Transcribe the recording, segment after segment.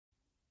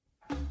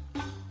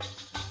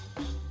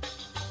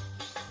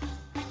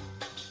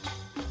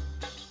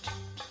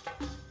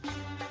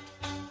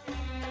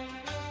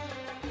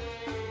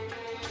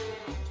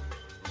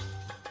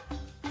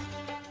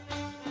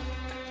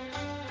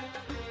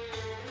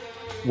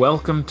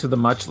Welcome to the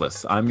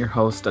Majlis. I'm your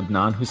host,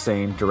 Adnan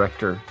Hussein,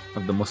 Director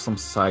of the Muslim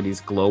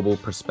Society's Global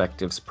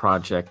Perspectives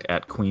Project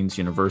at Queen's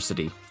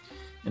University.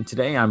 And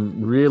today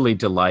I'm really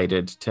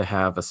delighted to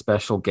have a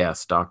special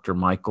guest, Dr.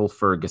 Michael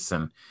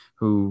Ferguson,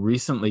 who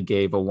recently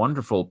gave a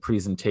wonderful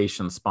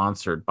presentation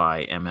sponsored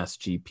by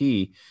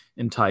MSGP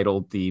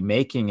entitled The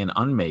Making and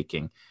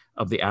Unmaking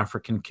of the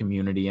African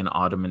Community in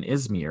Ottoman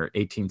Izmir,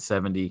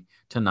 1870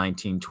 to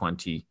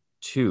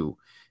 1922.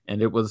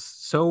 And it was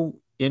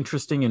so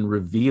interesting and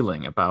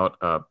revealing about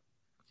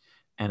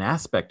an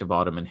aspect of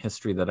Ottoman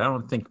history that I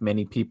don't think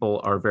many people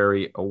are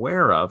very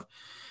aware of,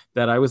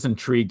 that I was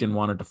intrigued and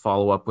wanted to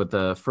follow up with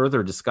a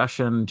further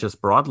discussion just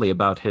broadly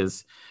about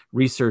his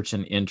research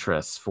and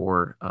interests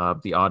for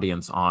the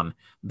audience on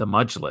the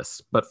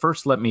Majlis. But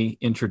first, let me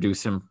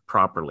introduce him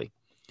properly.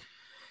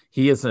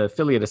 He is an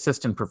affiliate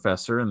assistant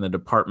professor in the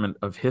Department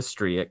of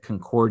History at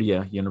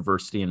Concordia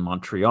University in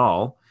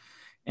Montreal.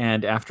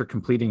 And after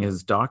completing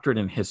his doctorate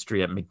in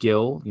history at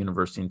McGill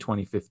University in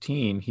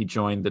 2015, he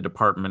joined the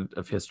Department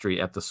of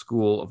History at the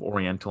School of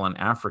Oriental and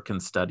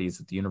African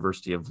Studies at the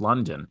University of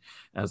London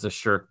as a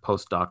Shirk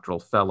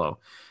postdoctoral fellow.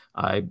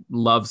 I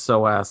love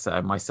SOAS.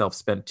 I myself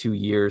spent 2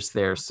 years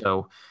there,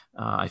 so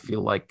I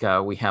feel like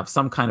we have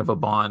some kind of a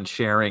bond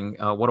sharing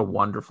what a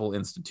wonderful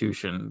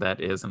institution that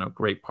is and a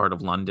great part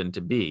of London to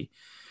be.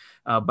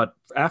 But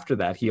after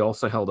that, he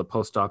also held a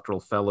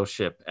postdoctoral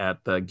fellowship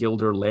at the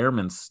Gilder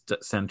Lehrman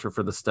Center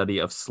for the Study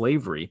of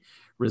Slavery,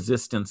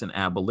 Resistance, and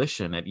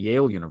Abolition at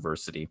Yale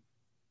University,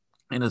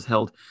 and has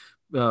held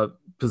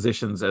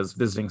positions as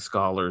visiting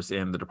scholars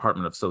in the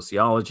Department of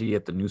Sociology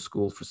at the New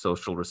School for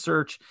Social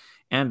Research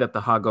and at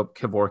the Hagop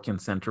Kevorkian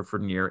Center for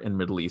Near and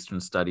Middle Eastern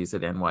Studies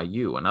at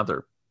NYU,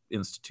 another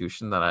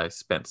institution that I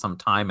spent some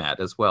time at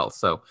as well.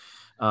 So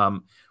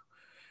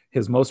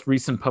his most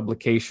recent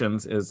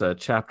publications is a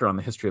chapter on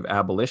the history of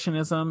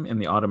abolitionism in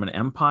the Ottoman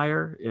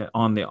Empire,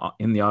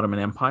 in the Ottoman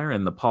Empire,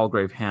 in the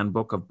Palgrave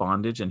Handbook of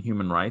Bondage and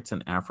Human Rights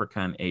in Africa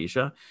and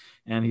Asia.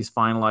 And he's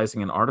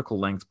finalizing an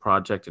article-length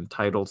project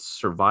entitled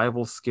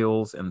Survival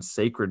Skills and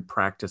Sacred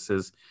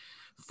Practices,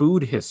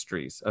 Food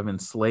Histories of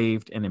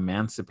Enslaved and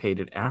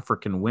Emancipated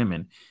African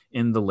Women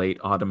in the Late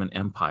Ottoman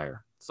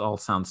Empire. This all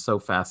sounds so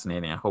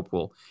fascinating. I hope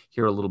we'll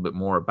hear a little bit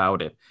more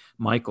about it.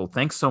 Michael,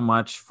 thanks so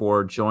much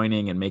for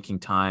joining and making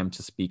time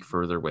to speak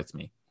further with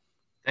me.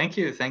 Thank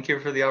you. Thank you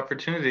for the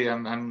opportunity.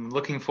 I'm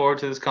looking forward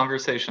to this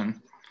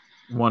conversation.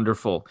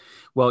 Wonderful.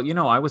 Well,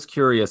 I was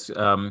curious,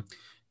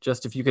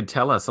 just if you could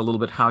tell us a little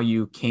bit how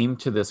you came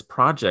to this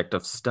project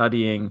of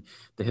studying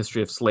the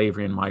history of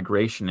slavery and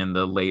migration in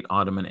the late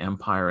Ottoman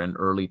Empire and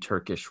early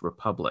Turkish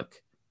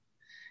Republic.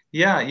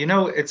 Yeah,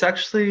 it's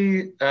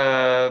actually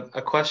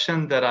a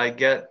question that I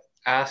get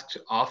asked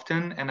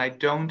often, and I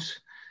don't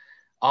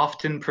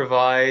often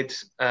provide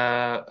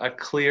a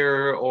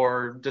clear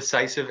or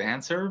decisive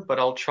answer, but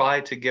I'll try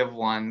to give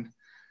one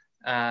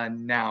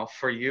now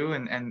for you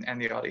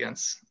and the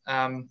audience.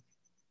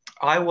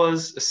 I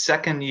was a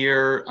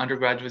second-year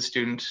undergraduate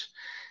student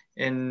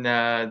in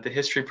the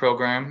history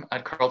program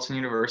at Carleton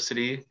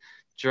University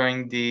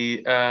during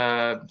the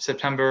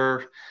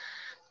September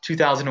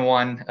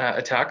 2001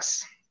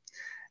 attacks.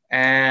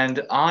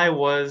 And I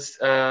was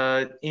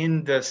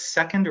in the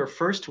second or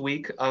first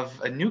week of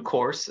a new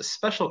course, a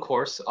special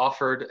course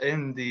offered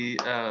in the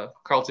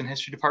Carleton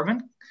History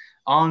Department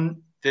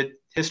on the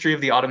history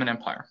of the Ottoman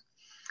Empire.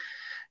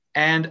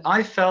 And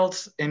I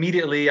felt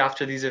immediately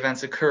after these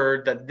events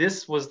occurred that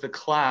this was the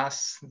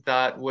class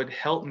that would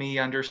help me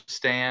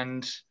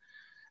understand,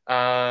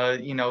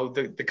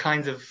 the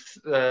kinds of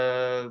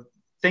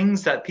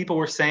things that people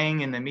were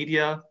saying in the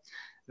media,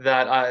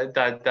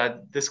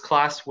 that this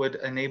class would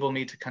enable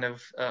me to kind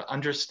of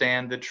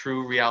understand the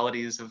true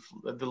realities of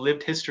the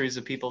lived histories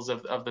of peoples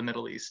of the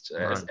Middle East,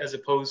 Right. as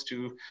opposed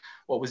to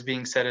what was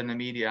being said in the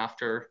media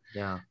after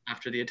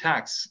the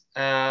attacks.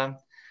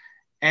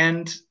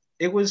 And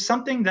it was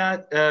something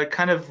that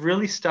kind of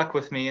really stuck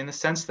with me in the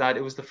sense that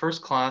it was the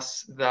first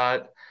class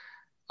that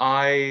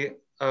I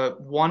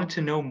wanted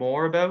to know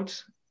more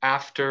about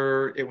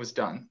after it was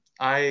done.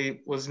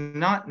 I was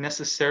not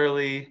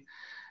necessarily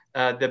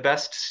the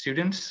best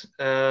student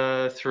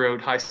throughout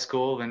high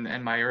school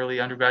and my early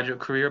undergraduate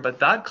career, but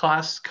that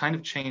class kind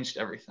of changed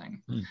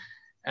everything.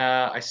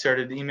 I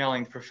started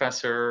emailing the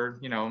professor,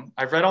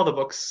 I've read all the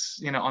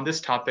books, on this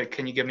topic.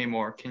 Can you give me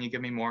more? Can you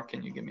give me more?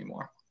 Can you give me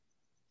more?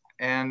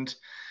 And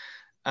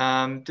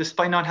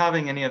despite not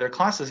having any other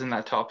classes in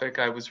that topic,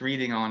 I was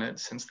reading on it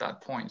since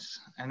that point.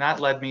 And that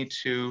led me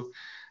to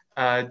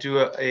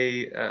do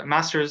a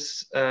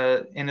master's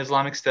in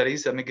Islamic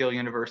studies at McGill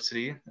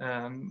University,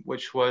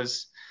 which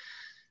was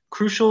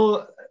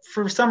crucial.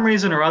 For some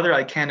reason or other,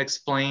 I can't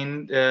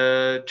explain.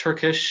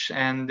 Turkish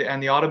and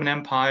the Ottoman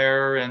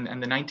Empire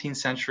and the 19th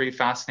century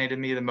fascinated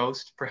me the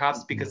most,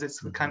 perhaps because it's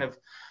the kind of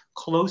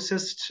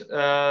closest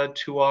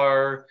to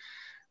our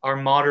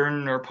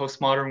modern or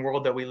postmodern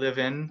world that we live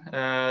in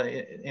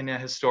a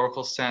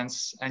historical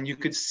sense. And you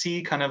could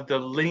see kind of the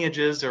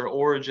lineages or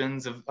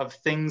origins of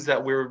things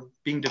that were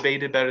being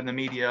debated about in the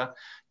media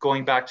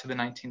going back to the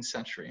 19th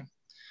century.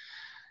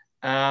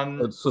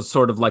 So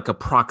sort of like a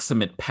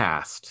proximate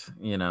past,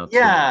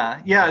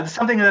 Yeah, it's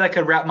something that I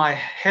could wrap my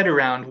head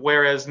around.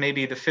 Whereas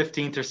maybe the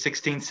 15th or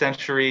 16th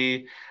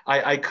century,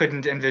 I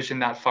couldn't envision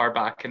that far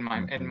back in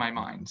my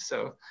mind.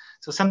 So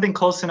something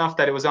close enough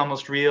that it was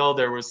almost real.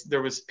 There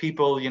was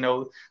people,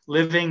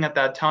 living at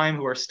that time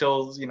who are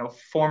still,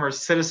 former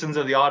citizens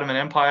of the Ottoman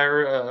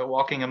Empire,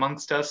 walking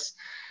amongst us,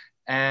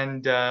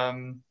 and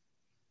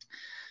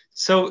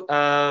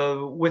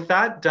so with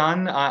that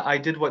done, I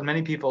did what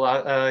many people,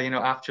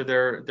 after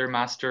their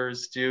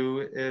masters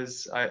do,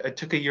 is I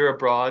took a year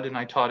abroad and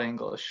I taught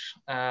English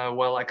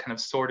while I kind of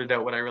sorted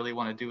out what I really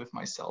want to do with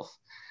myself.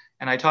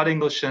 And I taught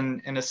English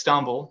in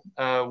Istanbul,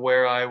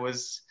 where I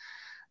was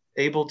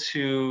able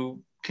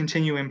to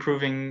continue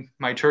improving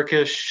my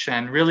Turkish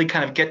and really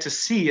kind of get to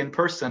see in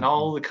person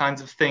all the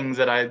kinds of things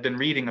that I had been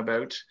reading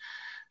about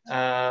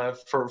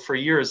for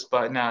years,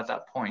 but now at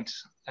that point.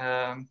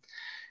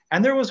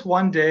 And there was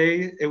one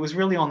day, it was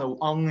really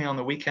only on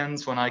the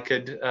weekends when I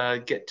could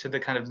get to the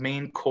kind of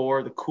main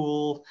core, the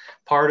cool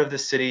part of the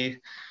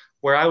city,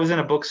 where I was in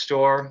a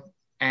bookstore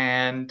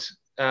and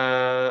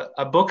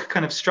a book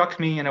kind of struck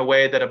me in a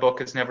way that a book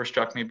has never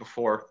struck me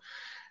before.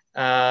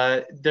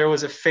 There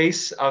was a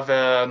face of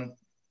a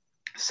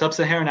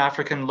sub-Saharan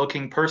African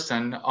looking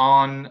person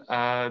on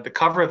the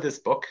cover of this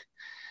book.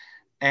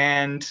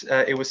 And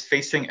it was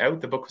facing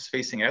out, the book was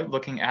facing out,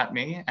 looking at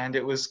me. And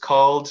it was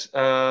called...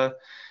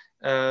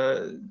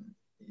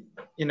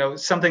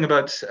 something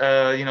about,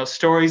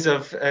 stories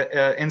of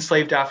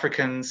enslaved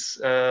Africans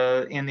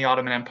in the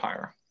Ottoman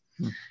Empire.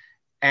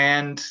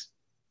 And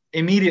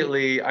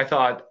immediately I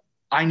thought,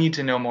 I need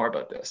to know more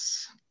about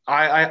this.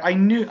 I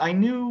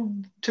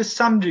knew to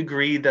some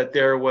degree that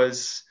there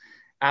was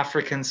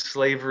African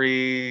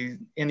slavery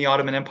in the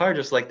Ottoman Empire,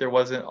 just like there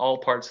was in all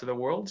parts of the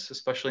world,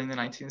 especially in the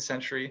 19th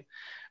century.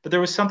 But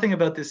there was something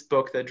about this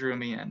book that drew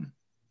me in.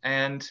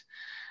 And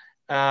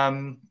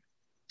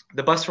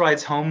the bus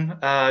rides home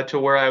to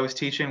where I was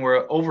teaching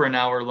were over an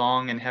hour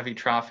long in heavy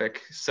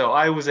traffic. So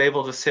I was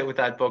able to sit with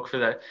that book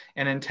for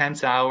an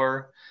intense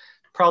hour,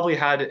 probably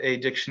had a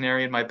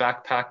dictionary in my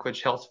backpack,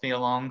 which helped me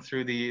along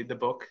through the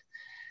book.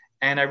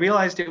 And I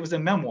realized it was a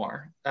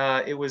memoir.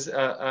 It was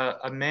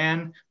a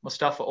man,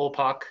 Mustafa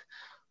Olpak,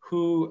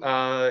 who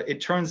it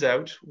turns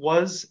out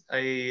was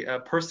a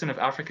person of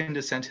African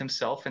descent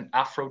himself, an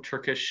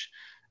Afro-Turkish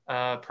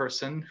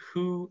person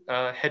who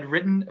had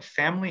written a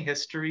family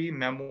history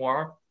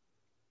memoir.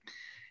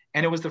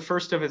 And it was the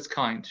first of its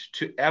kind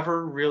to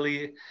ever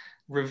really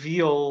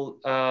reveal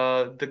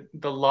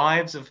the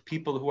lives of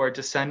people who are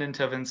descendant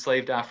of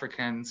enslaved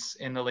Africans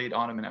in the late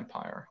Ottoman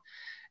Empire.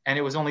 And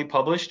it was only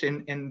published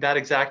in that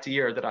exact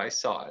year that I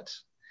saw it.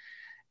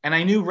 And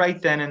I knew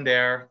right then and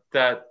there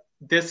that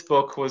this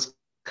book was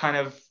kind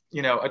of,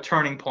 a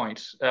turning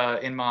point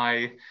in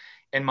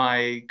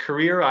my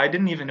career. I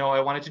didn't even know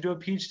I wanted to do a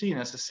PhD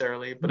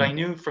necessarily, but I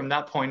knew from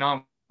that point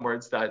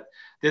onwards that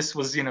this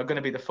was, going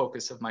to be the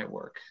focus of my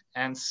work.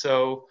 And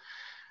so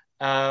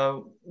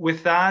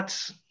with that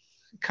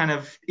kind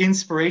of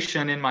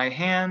inspiration in my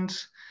hand,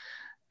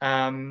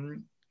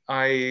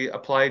 I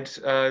applied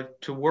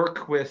to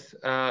work with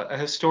a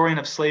historian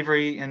of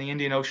slavery in the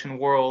Indian Ocean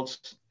world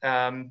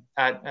at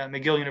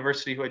McGill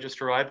University, who I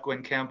just arrived,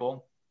 Gwen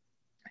Campbell.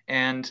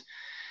 And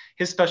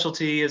his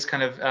specialty is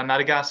kind of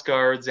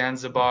Madagascar,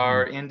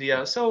 Zanzibar,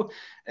 India. So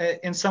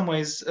in some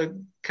ways, a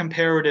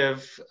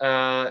comparative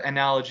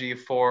analogy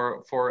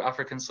for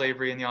African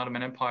slavery in the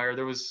Ottoman Empire.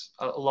 There was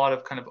a lot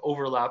of kind of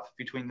overlap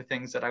between the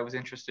things that I was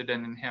interested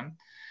in him.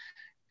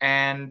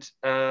 And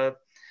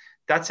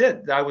that's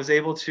it. I was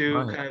able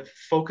to kind of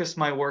focus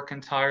my work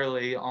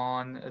entirely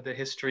on the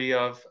history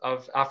of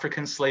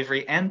African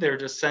slavery and their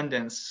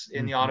descendants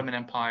in the Ottoman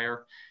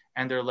Empire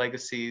and their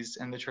legacies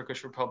in the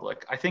Turkish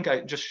Republic. I think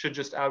I should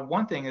add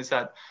one thing, is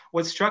that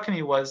what struck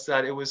me was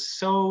that it was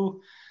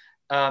so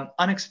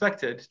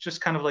unexpected,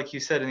 just kind of like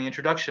you said in the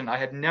introduction. I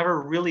had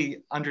never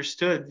really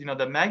understood,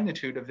 the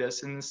magnitude of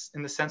this in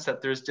the sense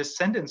that there's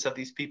descendants of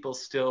these people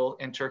still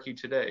in Turkey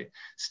today,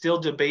 still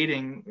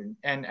debating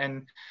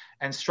and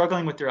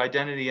struggling with their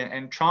identity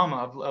and trauma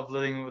of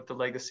living with the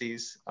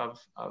legacies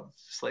of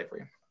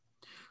slavery.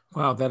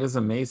 Wow, that is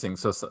amazing.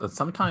 So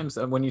sometimes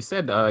when you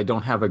said I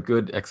don't have a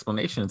good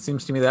explanation, it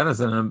seems to me that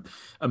is an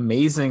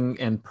amazing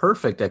and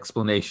perfect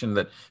explanation,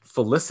 that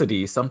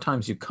felicity,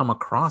 sometimes you come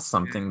across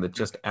something that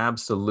just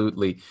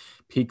absolutely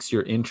piques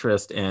your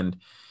interest and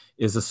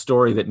is a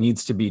story that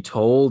needs to be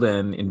told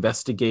and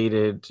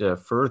investigated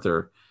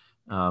further.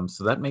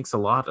 So that makes a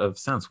lot of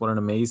sense. What an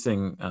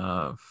amazing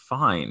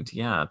find,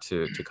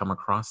 to come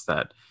across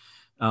that.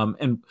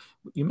 And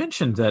you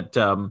mentioned that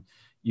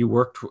you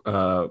worked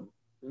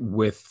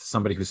with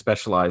somebody who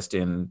specialized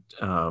in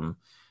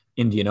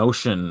Indian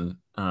Ocean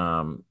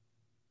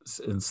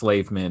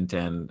enslavement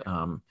and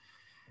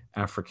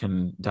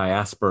African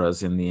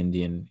diasporas in the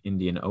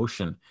Indian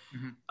Ocean.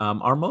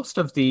 Are most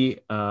of the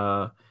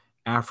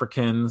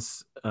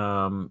Africans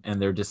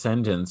and their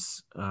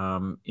descendants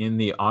in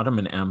the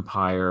Ottoman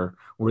Empire,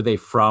 were they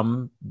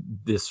from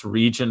this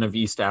region of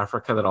East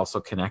Africa that also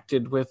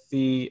connected with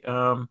the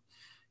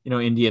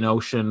Indian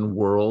Ocean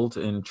world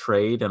in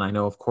trade. And I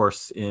know, of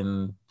course,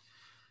 in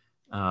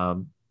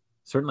um,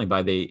 certainly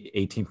by the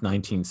 18th,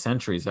 19th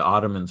centuries, the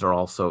Ottomans are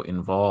also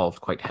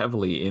involved quite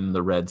heavily in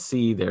the Red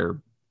Sea.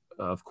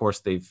 Of course,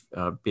 they've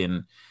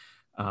been,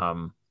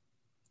 um,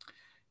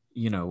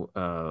 you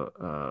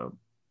know,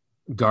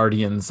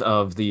 guardians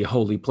of the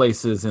holy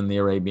places in the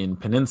Arabian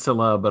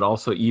Peninsula, but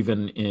also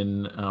even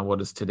in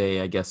what is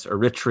today, I guess,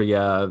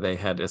 Eritrea. They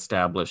had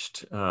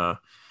established, Yeah.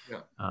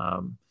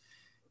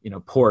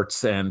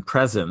 Ports and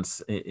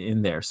presence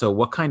in there. So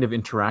what kind of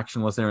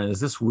interaction was there? And is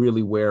this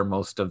really where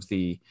most of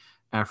the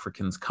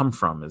Africans come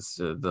from, is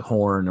the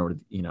Horn or,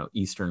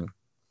 eastern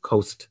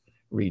coast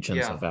regions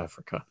Yeah. of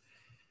Africa?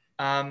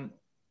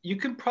 You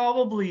can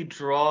probably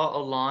draw a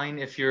line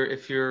if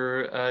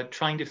you're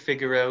trying to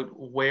figure out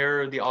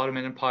where the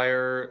Ottoman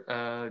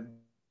Empire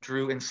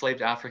drew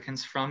enslaved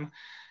Africans from.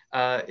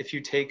 If you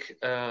take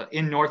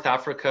in North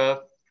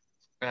Africa,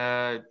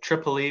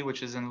 Tripoli,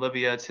 which is in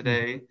Libya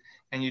today,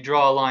 Mm-hmm. and you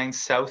draw a line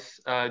south,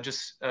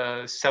 just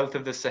south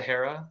of the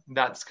Sahara,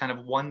 that's kind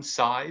of one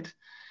side.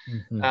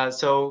 Mm-hmm.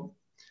 So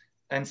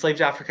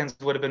enslaved Africans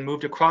would have been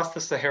moved across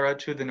the Sahara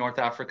to the North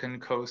African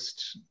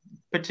coast,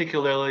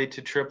 particularly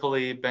to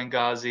Tripoli,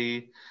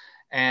 Benghazi,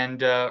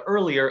 and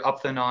earlier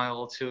up the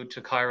Nile to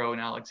Cairo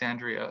and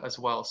Alexandria as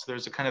well. So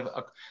there's a kind of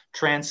a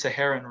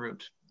trans-Saharan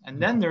route.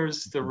 And then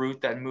there's the route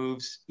that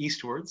moves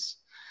eastwards.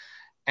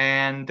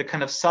 And the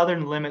kind of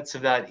southern limits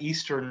of that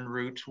eastern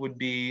route would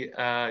be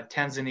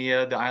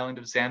Tanzania, the island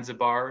of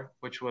Zanzibar,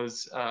 which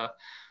was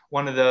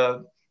one of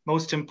the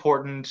most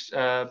important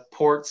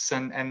ports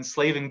and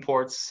slaving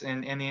ports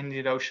in the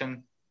Indian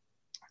Ocean,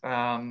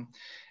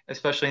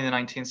 especially in the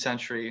 19th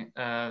century.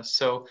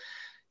 So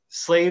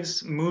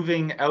slaves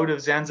moving out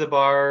of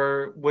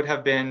Zanzibar would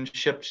have been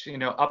shipped,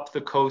 up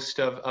the coast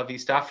of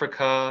East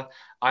Africa,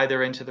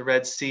 either into the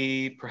Red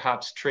Sea,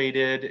 perhaps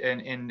traded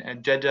in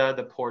Jeddah,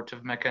 the port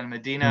of Mecca and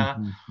Medina,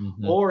 Mm-hmm.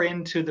 Mm-hmm. or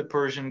into the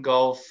Persian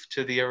Gulf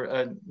to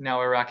the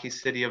now Iraqi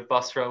city of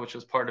Basra, which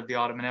was part of the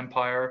Ottoman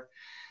Empire.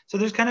 So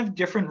there's kind of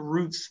different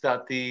routes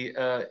that the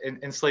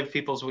enslaved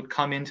peoples would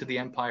come into the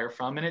empire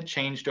from, and it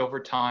changed over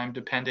time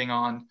depending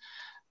on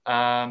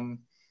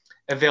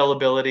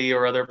availability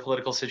or other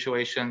political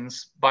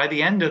situations. By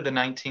the end of the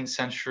 19th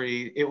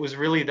century, it was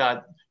really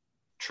that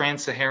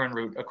trans-Saharan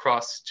route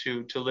across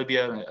to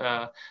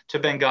Libya, to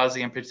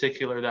Benghazi in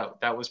particular,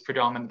 that was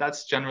predominant.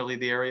 That's generally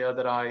the area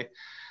that I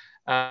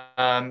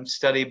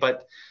study,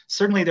 but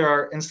certainly there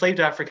are enslaved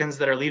Africans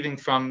that are leaving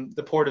from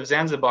the port of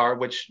Zanzibar,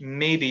 which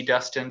may be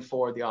destined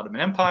for the Ottoman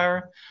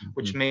Empire,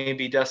 which may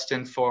be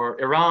destined for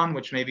Iran,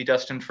 which may be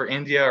destined for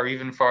India, or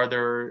even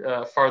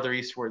farther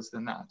eastwards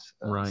than that.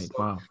 Right.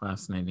 Wow.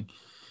 Fascinating.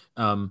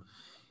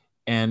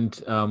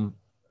 And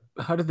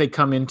how did they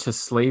come into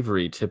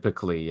slavery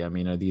typically? I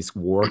mean, are these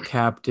war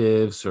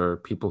captives or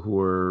people who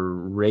are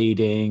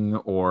raiding,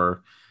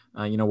 or,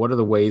 what are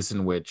the ways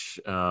in which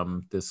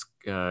this,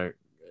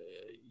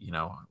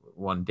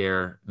 one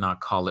dare not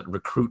call it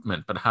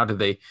recruitment, but how do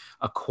they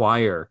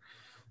acquire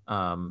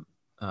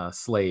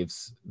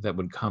slaves that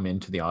would come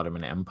into the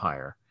Ottoman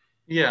Empire?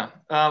 Yeah.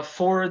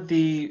 For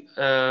the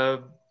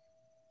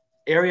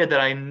area that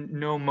I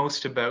know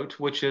most about,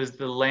 which is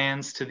the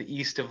lands to the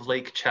east of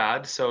Lake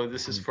Chad. So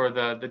this is for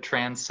the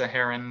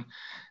trans-Saharan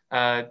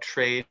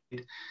trade.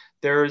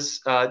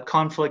 There's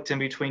conflict in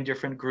between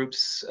different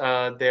groups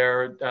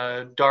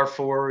there.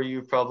 Darfur,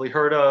 you've probably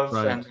heard of,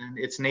 Right. and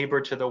its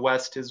neighbor to the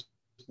west is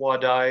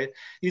Wadai.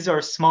 These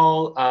are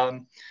small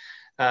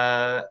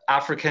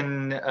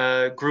African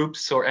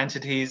groups or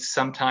entities,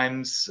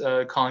 sometimes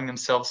calling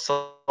themselves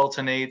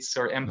sultanates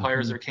or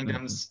empires or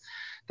kingdoms,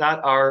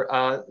 that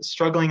are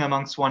struggling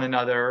amongst one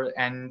another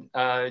and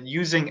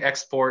using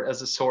export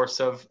as a source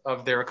of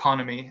their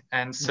economy.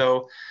 And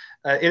so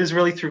it is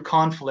really through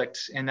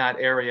conflict in that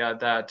area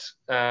that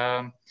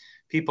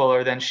people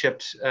are then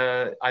shipped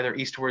either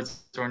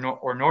eastwards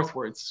or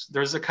northwards.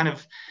 There's a kind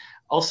of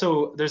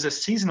there's a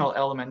seasonal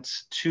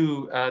element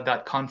to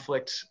that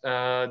conflict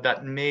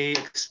that may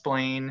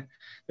explain,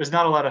 there's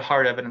not a lot of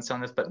hard evidence on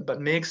this,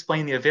 but may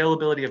explain the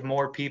availability of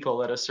more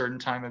people at a certain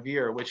time of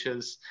year, which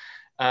is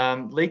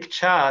Lake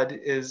Chad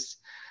is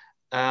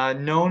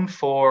known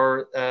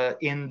for,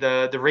 in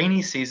the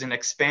rainy season,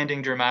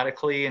 expanding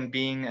dramatically and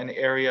being an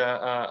area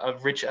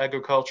of rich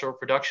agricultural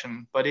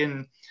production. But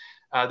in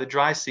the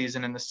dry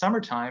season in the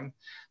summertime,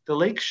 the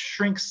lake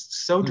shrinks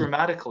so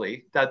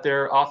dramatically that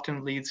there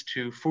often leads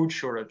to food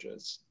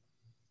shortages.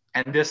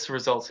 And this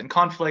results in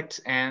conflict,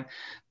 and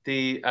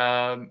the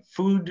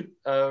food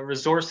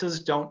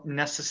resources don't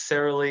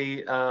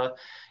necessarily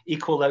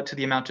equal out to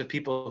the amount of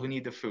people who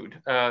need the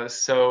food.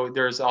 So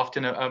there's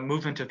often a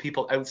movement of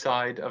people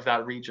outside of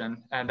that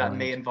region, and that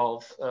may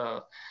involve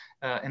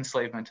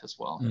enslavement as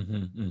well.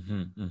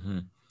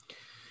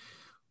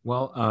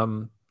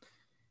 Well,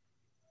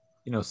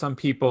 some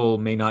people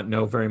may not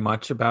know very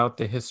much about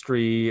the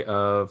history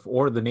of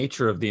or the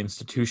nature of the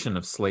institution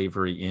of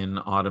slavery in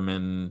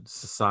Ottoman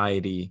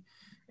society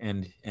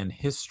and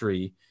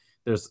history.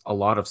 there's a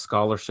lot of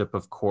scholarship,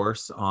 of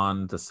course,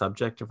 on the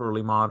subject of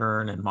early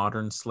modern and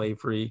modern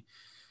slavery,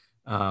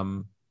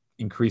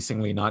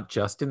 increasingly not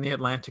just in the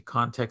Atlantic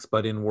context,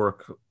 but in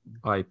work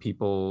by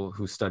people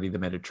who study the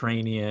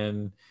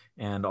Mediterranean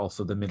and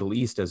also the Middle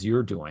East, as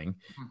you're doing.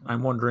 Mm-hmm.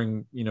 I'm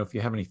wondering, if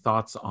you have any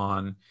thoughts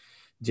on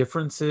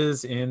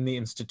differences in the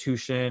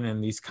institution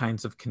and these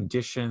kinds of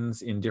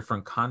conditions in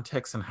different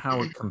contexts, and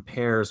how it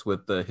compares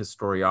with the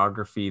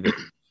historiography that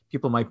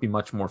people might be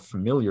much more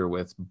familiar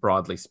with,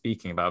 broadly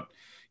speaking, about,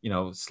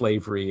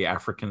 slavery,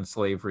 African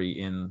slavery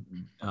in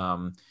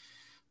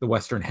the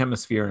Western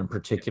Hemisphere, and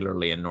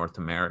particularly in North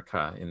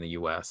America, in the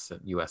US,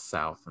 US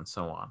South, and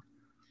so on.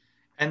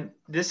 And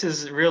this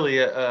is really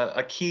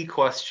a key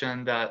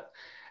question that,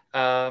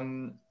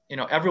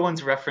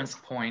 everyone's reference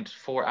point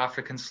for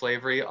African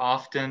slavery,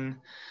 often,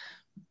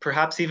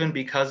 perhaps even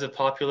because of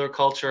popular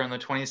culture in the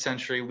 20th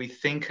century, we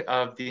think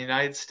of the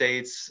United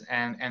States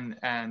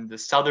and the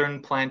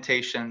southern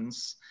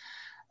plantations.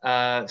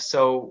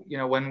 So,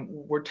 when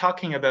we're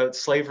talking about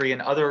slavery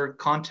in other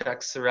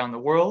contexts around the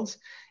world,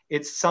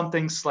 it's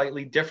something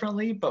slightly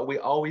differently, but we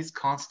always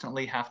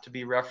constantly have to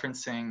be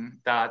referencing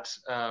that,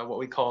 what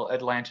we call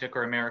Atlantic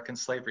or American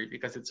slavery,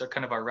 because it's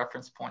kind of our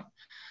reference point.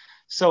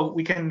 So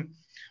we can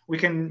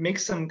make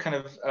some kind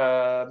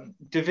of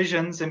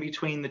divisions in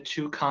between the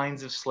two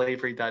kinds of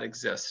slavery that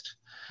exist.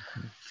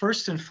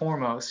 First and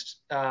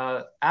foremost,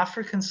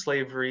 African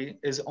slavery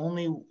is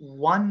only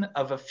one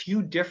of a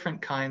few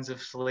different kinds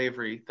of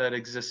slavery that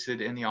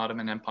existed in the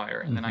Ottoman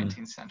Empire in the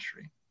 19th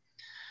century.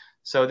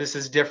 So this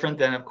is different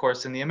than, of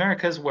course, in the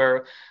Americas,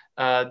 where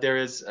there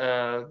is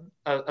a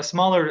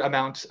smaller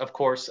amount, of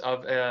course,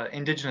 of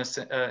indigenous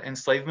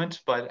enslavement,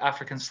 but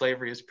African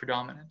slavery is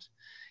predominant.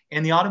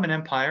 In the Ottoman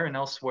Empire and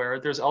elsewhere,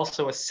 there's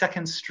also a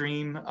second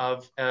stream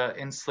of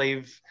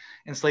enslaved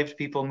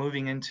people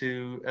moving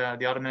into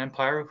the Ottoman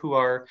Empire, who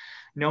are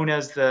known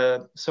as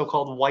the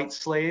so-called white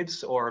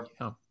slaves, or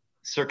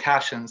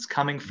Circassians,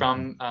 coming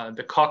from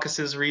the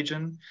Caucasus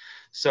region.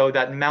 So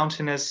that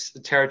mountainous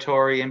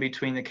territory in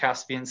between the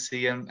Caspian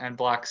Sea and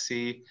Black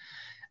Sea.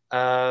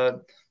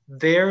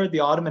 There,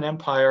 the Ottoman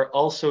Empire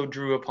also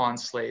drew upon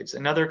slaves,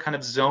 another kind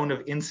of zone of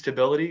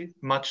instability,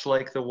 much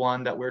like the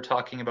one that we were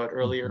talking about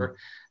earlier,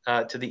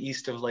 to the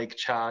east of Lake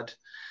Chad.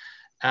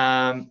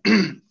 So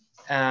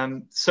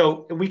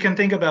we can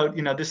think about,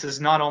 this is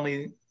not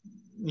only,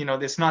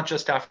 it's not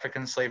just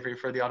African slavery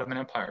for the Ottoman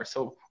Empire.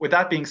 So with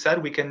that being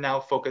said, we can now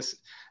focus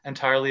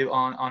entirely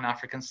on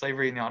African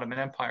slavery in the Ottoman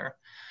Empire.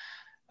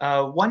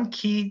 One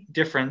key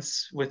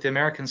difference with the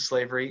American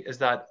slavery is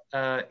that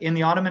in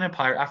the Ottoman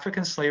Empire,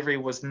 African slavery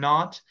was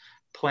not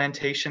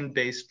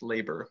plantation-based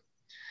labor.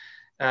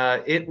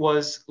 It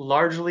was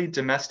largely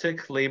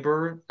domestic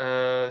labor,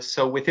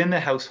 so within the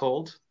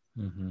household,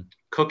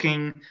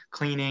 cooking,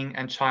 cleaning,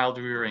 and child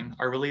rearing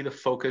are really the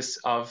focus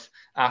of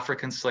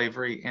African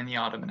slavery in the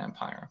Ottoman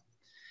Empire.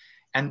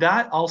 And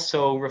that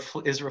also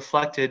is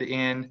reflected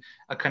in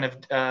a kind of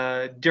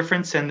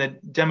difference in the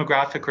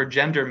demographic or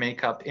gender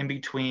makeup in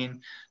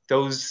between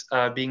those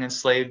being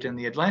enslaved in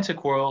the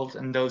Atlantic world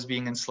and those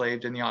being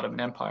enslaved in the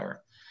Ottoman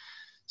Empire.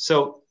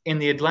 So in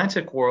the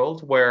Atlantic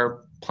world,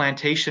 where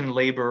plantation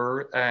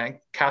labor,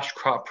 cash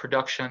crop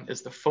production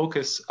is the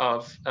focus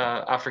of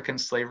African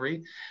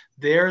slavery,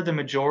 there the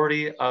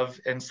majority of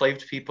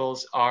enslaved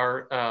peoples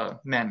are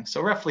men.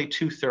 So roughly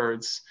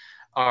 2/3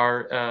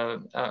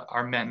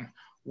 are men.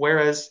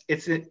 Whereas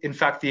it's in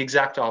fact the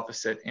exact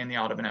opposite in the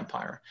Ottoman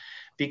Empire,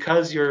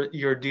 because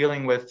you're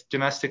dealing with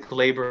domestic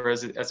labor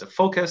as a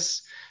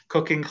focus,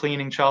 cooking,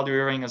 cleaning, child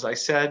rearing, as I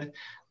said.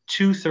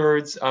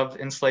 2/3 of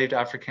enslaved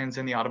Africans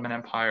in the Ottoman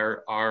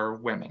Empire are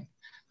women.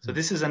 So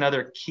this is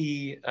another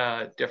key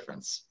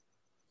difference.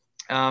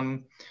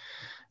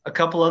 A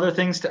couple other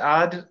things to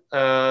add.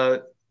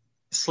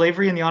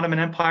 Slavery in the Ottoman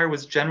Empire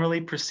was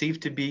generally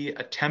perceived to be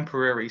a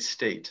temporary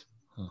state.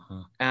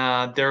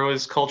 There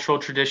was cultural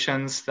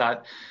traditions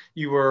that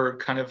you were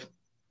kind of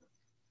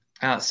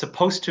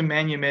supposed to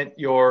manumit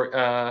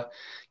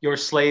your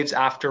slaves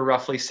after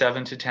roughly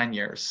 7 to 10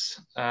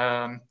 years.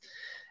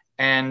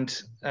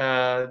 And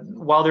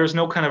while there's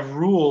no kind of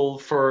rule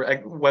for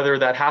whether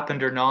that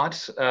happened or not,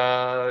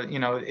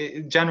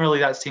 generally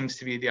that seems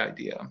to be the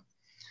idea.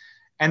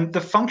 And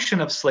the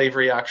function of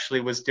slavery actually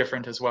was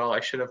different as well. I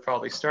should have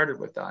probably started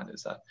with that,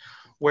 is that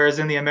whereas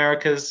in the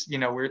Americas,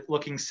 we're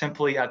looking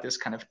simply at this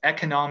kind of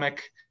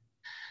economic,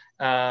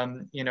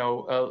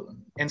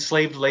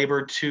 enslaved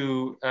labor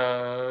to,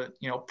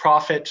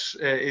 profit.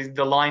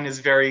 The line is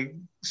very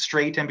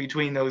straight in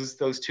between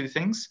those two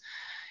things.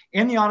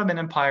 In the Ottoman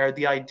Empire,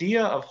 the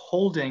idea of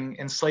holding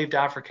enslaved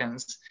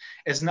Africans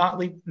is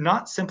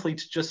not simply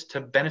just to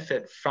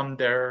benefit from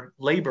their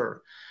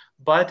labor,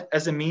 but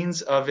as a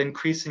means of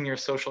increasing your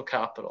social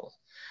capital.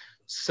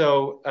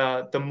 So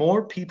the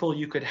more people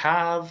you could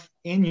have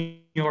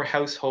in your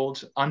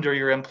household under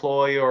your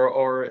employ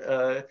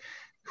or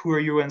who are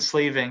you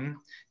enslaving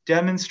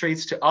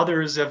demonstrates to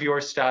others of your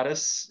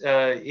status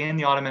in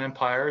the Ottoman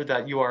Empire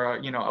that you are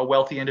a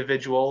wealthy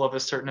individual of a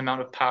certain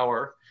amount of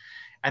power.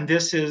 And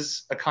this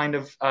is a kind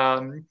of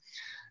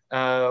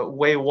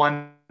way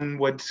one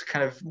would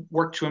kind of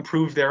work to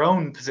improve their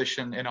own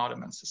position in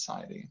Ottoman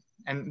society.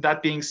 And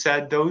that being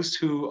said, those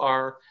who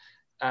are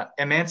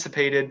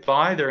emancipated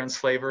by their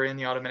enslaver in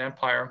the Ottoman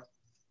Empire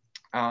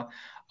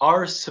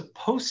are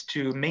supposed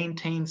to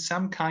maintain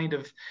some kind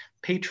of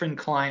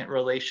patron-client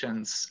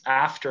relations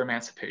after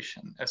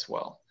emancipation as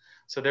well.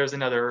 So there's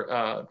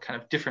another kind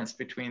of difference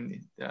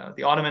between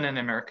the Ottoman and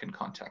American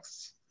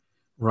contexts.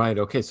 Right.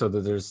 Okay. So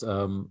there's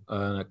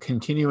a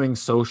continuing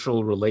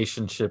social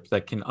relationship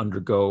that can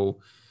undergo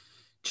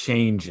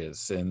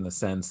changes in the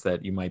sense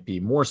that you might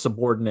be more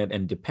subordinate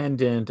and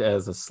dependent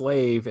as a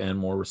slave and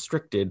more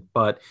restricted,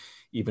 but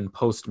even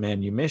post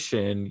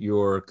manumission,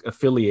 you're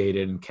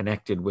affiliated and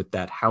connected with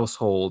that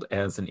household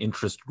as an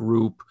interest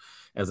group,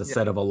 as a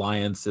set of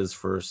alliances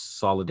for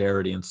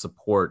solidarity and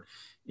support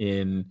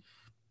in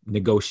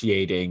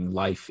negotiating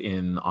life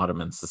in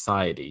Ottoman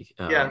society.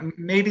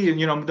 Maybe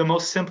the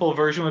most simple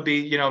version would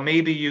be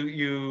maybe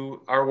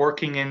you are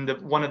working in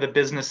one of the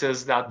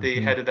businesses that the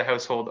head of the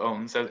household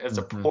owns as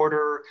a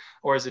porter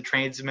or as a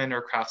tradesman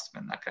or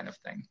craftsman, that kind of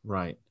thing.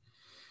 Right.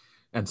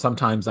 And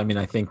sometimes, I mean,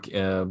 I think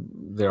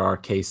there are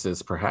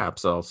cases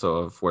perhaps also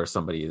of where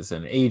somebody is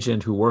an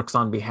agent who works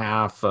on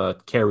behalf,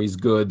 carries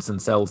goods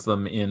and sells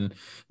them in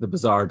the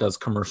bazaar, does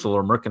commercial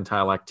or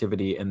mercantile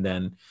activity, and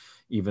then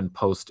even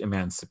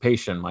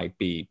post-emancipation might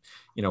be,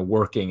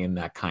 working in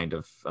that kind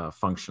of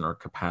function or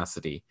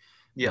capacity.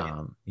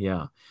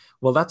 Yeah.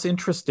 Well, that's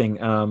interesting.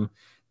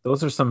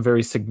 Those are some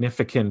very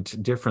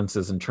significant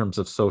differences in terms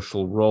of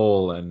social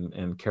role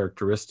and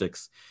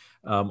characteristics.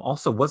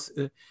 Also,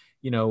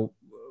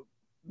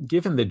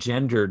 given the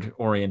gendered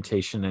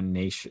orientation and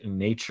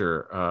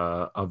nature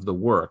of the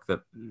work,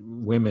 that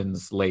women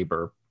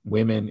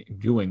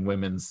doing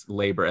women's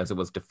labor as it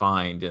was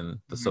defined in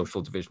the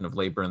social division of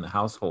labor in the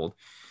household,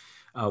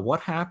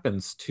 what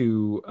happens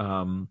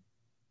to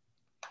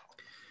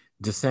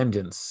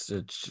descendants,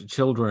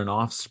 children,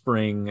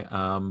 offspring,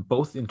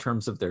 both in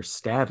terms of their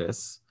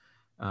status,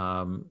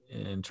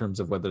 in terms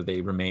of whether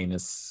they remain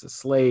as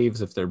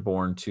slaves if they're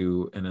born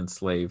to an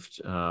enslaved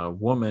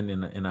woman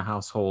in a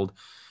household,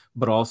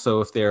 but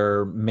also if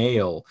they're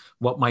male,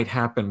 what might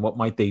happen, what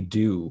might they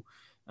do,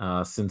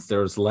 since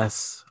there's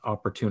less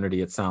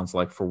opportunity, it sounds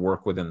like, for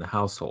work within the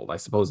household. I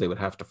suppose they would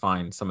have to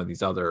find some of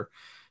these other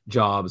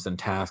jobs and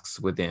tasks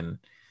within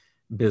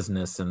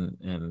business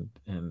and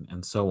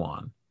so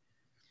on.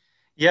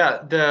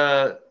 Yeah,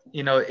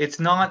 it's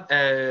not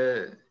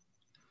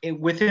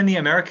within the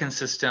American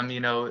system. We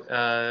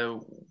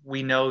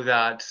know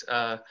that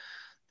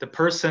the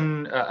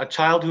person, a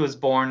child who is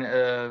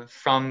born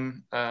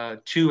from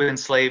two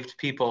enslaved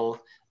people,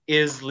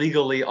 is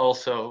legally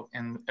also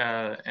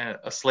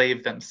a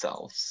slave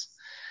themselves.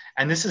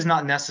 And this is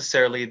not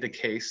necessarily the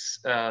case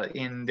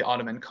in the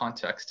Ottoman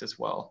context as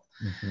well.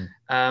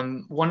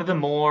 One of the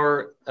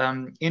more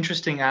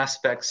interesting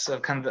aspects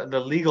of kind of the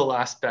legal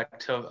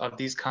aspect of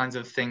these kinds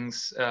of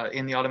things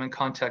in the Ottoman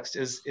context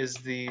is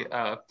the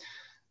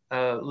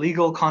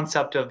legal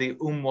concept of the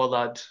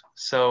Walad,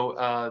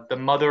 so the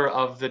mother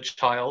of the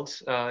child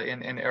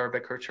in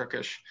Arabic or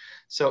Turkish.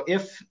 So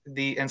if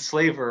the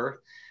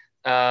enslaver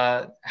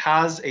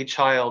has a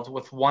child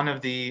with one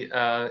of the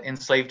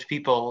enslaved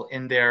people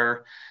in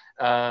their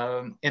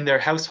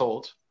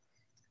household,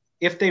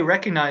 if they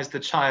recognize the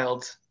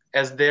child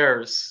as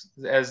theirs,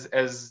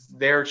 as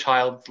their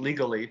child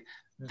legally,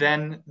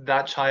 then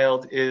that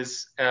child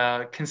is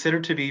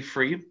considered to be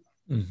free.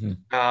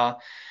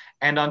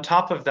 And on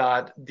top of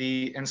that,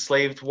 the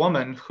enslaved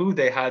woman who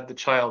they had the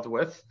child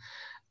with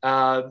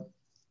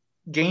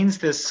gains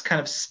this kind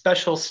of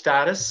special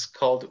status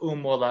called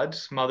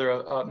Walad,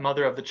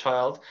 mother of the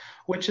child,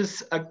 which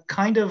is a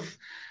kind of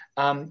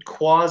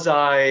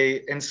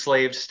quasi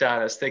enslaved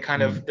status. They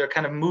kind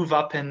of move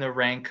up in the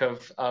rank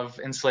of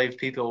enslaved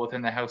people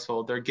within the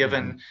household. They're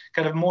given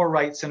kind of more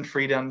rights and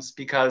freedoms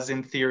because,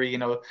 in theory,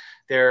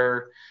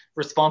 they're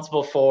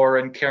responsible for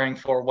and caring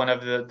for one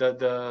of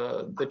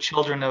the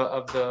children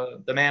of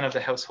the man of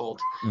the household.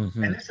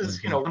 And this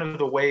is one of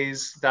the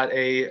ways that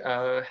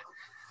a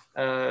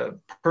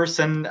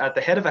person at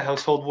the head of a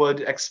household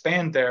would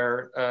expand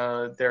their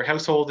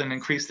household and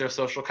increase their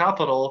social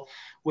capital,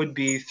 would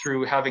be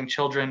through having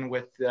children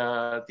with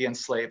the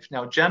enslaved.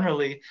 Now,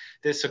 generally,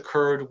 this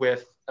occurred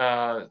with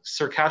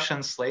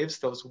Circassian slaves,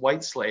 those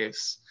white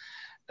slaves.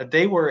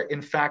 They were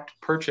in fact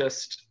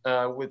purchased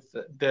with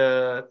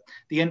the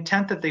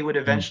intent that they would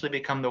eventually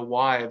become the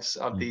wives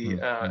of the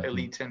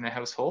elite in the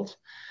household.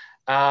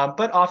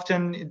 But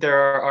often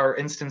there are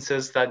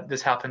instances that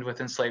this happened with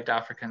enslaved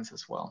Africans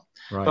as well.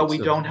 Right. But we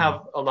don't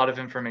have a lot of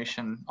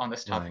information on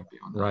this topic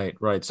beyond that.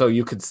 Right. So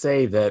you could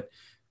say that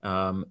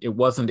it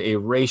wasn't a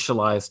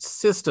racialized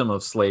system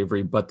of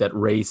slavery, but that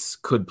race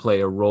could play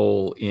a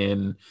role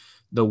in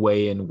the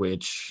way in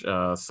which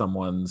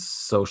someone's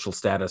social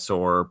status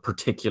or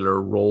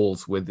particular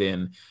roles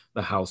within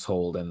the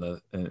household and the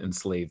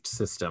enslaved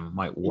system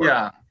might work.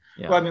 Yeah.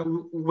 Well, I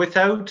mean,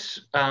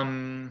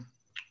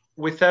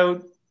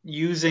 without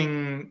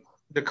using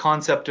the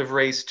concept of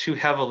race too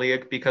heavily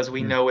because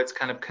we know it's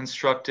kind of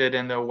constructed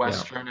in the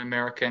Western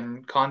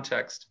American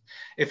context.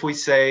 If we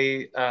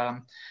say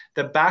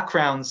the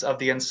backgrounds of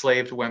the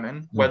enslaved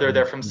women, whether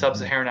they're from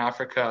sub-Saharan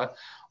Africa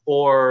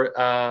or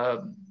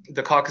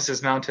the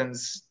Caucasus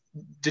Mountains,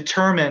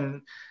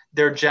 determine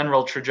their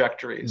general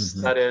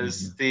trajectories. That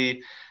is,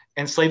 the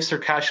enslaved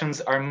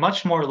Circassians are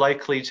much more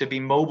likely to be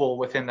mobile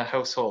within the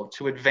household,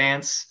 to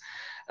advance,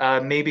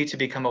 maybe to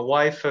become a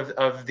wife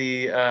of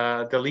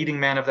the leading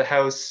man of the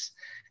house,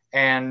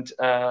 and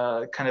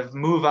kind of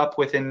move up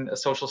within a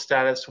social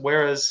status,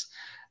 whereas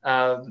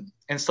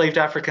enslaved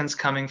Africans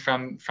coming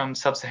from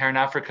sub-Saharan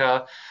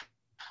Africa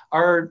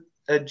are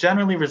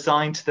generally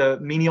resigned to the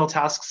menial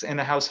tasks in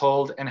the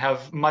household and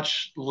have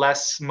much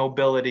less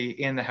mobility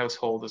in the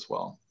household as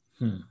well.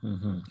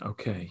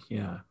 Okay,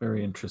 yeah,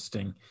 very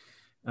interesting.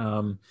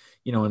 In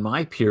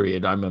my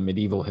period, I'm a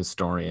medieval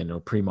historian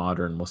or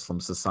pre-modern Muslim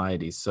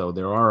societies, so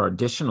there are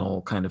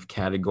additional kind of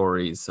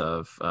categories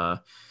of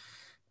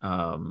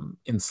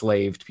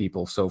enslaved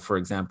people. So, for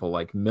example,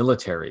 like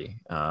military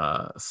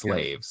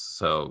slaves.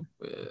 So,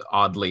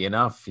 oddly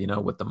enough,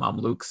 with the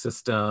Mamluk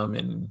system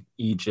in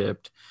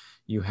Egypt,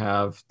 you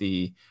have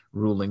the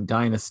ruling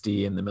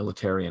dynasty and the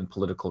military and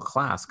political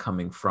class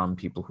coming from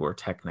people who are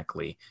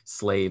technically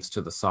slaves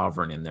to the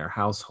sovereign in their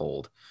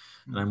household.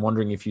 And I'm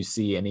wondering if you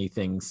see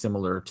anything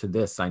similar to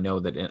this. I know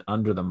that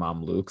under the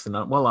Mamluks and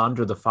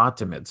under the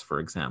Fatimids, for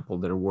example,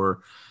 there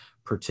were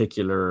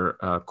particular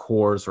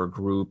corps or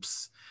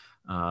groups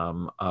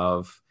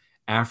of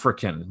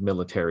African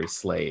military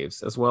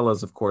slaves, as well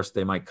as, of course,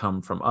 they might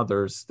come from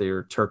others.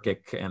 They're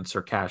Turkic and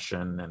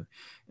Circassian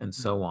and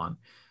so on.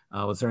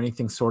 Was there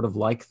anything sort of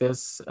like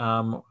this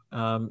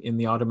in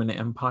the Ottoman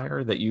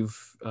Empire that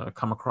you've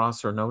come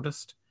across or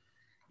noticed?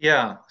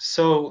 Yeah.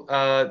 So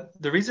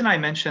the reason I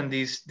mentioned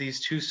these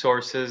two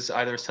sources,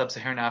 either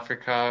sub-Saharan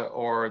Africa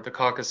or the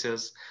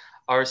Caucasus,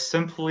 are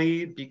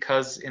simply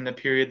because in the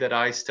period that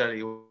I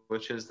study,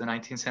 which is the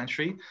 19th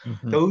century,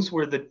 those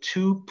were the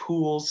two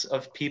pools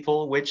of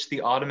people which the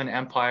Ottoman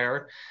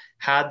Empire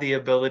had the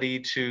ability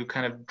to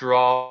kind of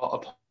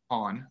draw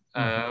upon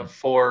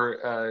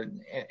for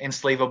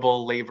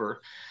enslavable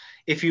labor.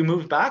 If you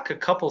move back a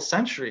couple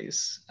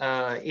centuries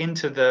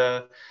into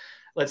the,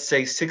 let's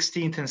say,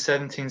 16th and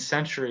 17th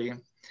century,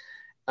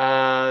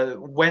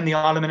 when the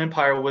Ottoman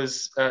Empire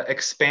was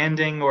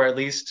expanding, or at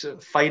least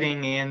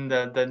fighting in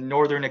the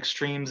northern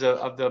extremes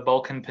of the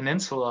Balkan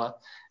Peninsula,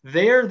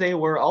 there they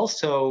were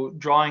also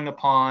drawing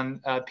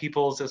upon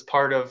peoples as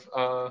part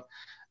of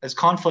as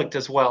conflict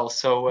as well.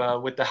 So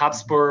with the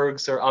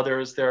Habsburgs or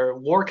others, their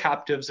war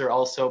captives are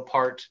also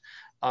part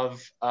of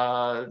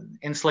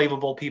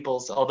enslavable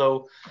peoples,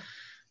 although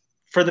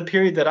for the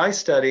period that I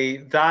study,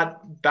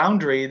 that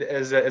boundary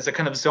as a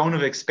kind of zone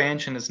of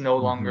expansion is no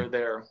longer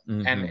there.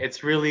 And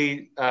it's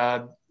really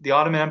the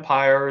Ottoman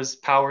Empire's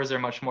powers are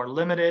much more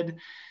limited,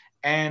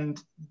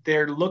 and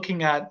they're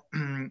looking at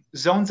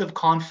zones of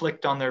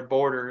conflict on their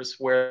borders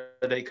where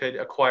they could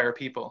acquire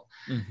people.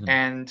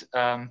 And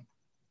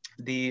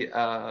the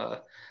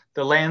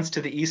lands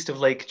to the east of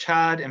Lake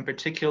Chad in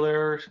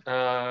particular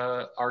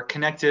are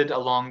connected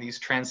along these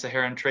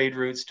trans-Saharan trade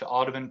routes to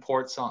Ottoman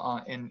ports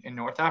in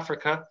North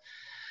Africa.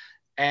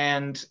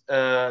 And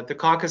the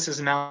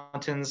Caucasus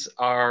Mountains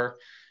are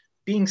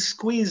being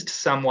squeezed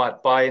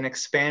somewhat by an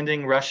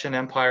expanding Russian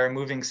Empire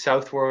moving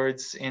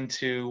southwards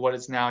into what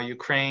is now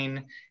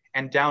Ukraine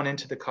and down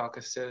into the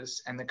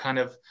Caucasus. And the kind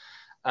of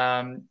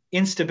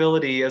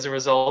instability as a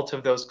result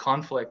of those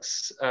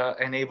conflicts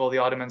enable the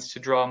Ottomans to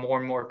draw more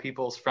and more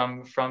peoples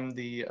from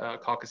the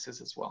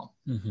Caucasus as well.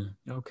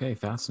 Okay,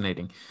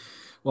 fascinating.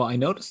 Well, I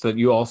noticed that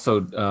you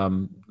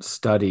also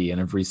study and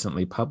have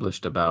recently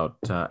published about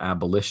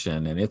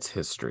abolition and its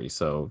history.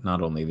 So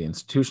not only the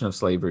institution of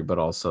slavery, but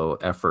also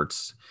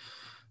efforts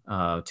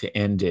to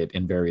end it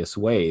in various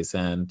ways.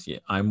 And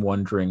I'm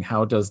wondering,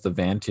 how does the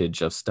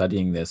vantage of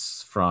studying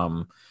this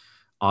from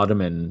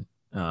Ottoman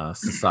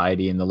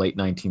society in the late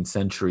 19th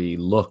century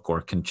look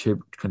or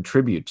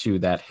contribute to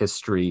that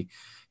history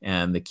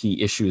and the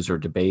key issues or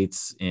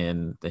debates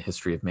in the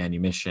history of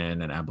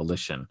manumission and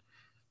abolition?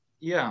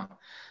 Yeah.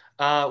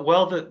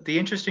 Well, the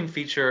interesting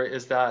feature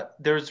is that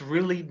there's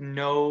really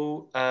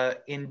no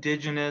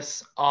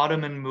indigenous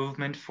Ottoman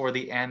movement for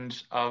the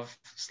end of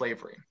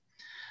slavery.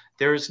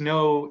 There's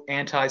no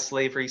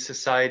anti-slavery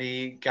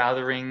society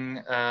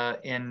gathering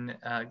in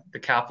the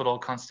capital,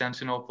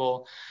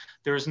 Constantinople.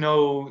 There's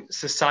no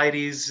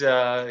societies,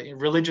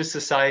 religious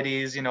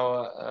societies,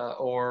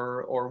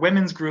 or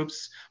women's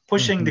groups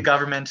pushing the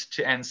government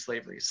to end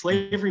slavery.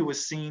 Slavery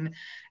was seen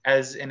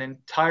as an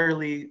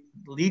entirely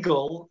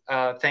legal,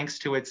 thanks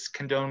to its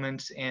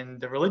condonement in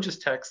the religious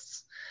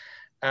texts,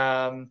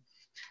 and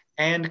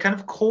kind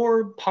of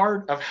core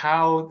part of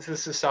how the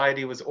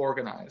society was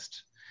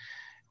organized.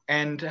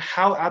 And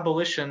how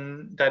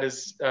abolition, that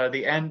is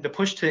the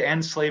push to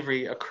end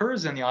slavery,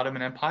 occurs in the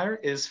Ottoman Empire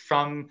is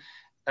from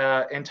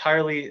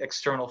entirely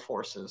external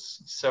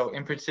forces. So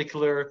in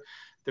particular,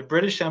 the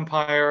British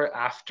Empire,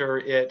 after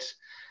it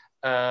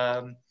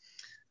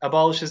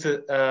abolishes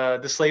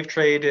the slave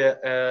trade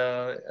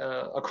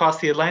across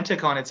the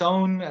Atlantic on its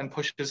own and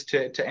pushes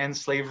to end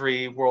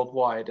slavery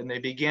worldwide. And they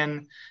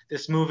begin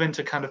this movement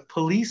to kind of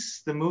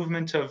police the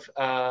movement of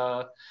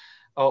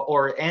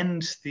or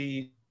end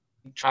the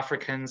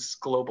Africans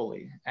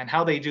globally. And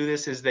how they do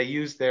this is they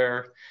use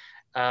their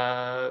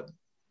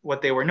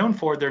what they were known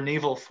for, their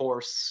naval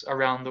force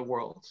around the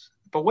world.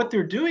 But what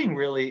they're doing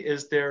really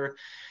is they're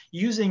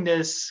using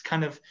this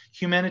kind of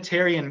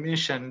humanitarian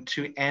mission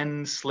to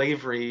end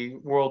slavery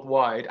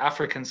worldwide,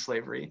 African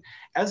slavery,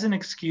 as an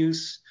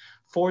excuse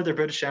for the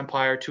British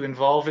Empire to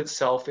involve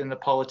itself in the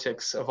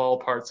politics of all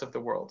parts of the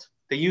world.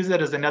 They use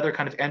that as another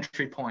kind of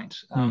entry point.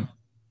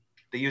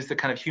 They use the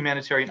kind of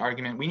humanitarian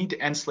argument. We need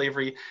to end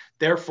slavery.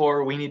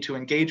 Therefore, we need to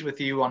engage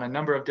with you on a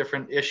number of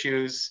different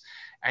issues.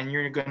 And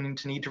you're going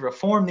to need to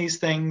reform these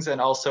things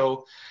and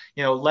also,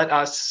 let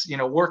us,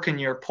 work in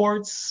your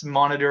ports,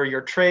 monitor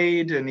your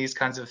trade and these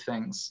kinds of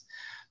things.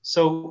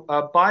 So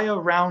by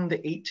around the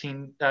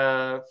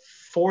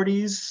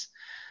 1840s,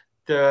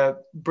 the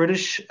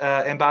British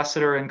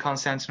ambassador in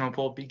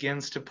Constantinople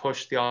begins to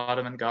push the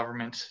Ottoman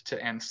government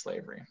to end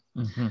slavery.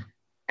 Mm-hmm.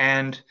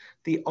 And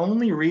the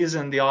only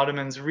reason the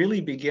Ottomans really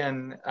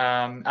begin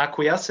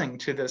acquiescing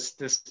to this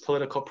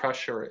political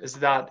pressure is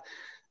that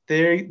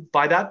they,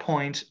 by that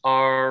point,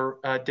 are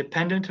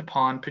dependent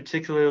upon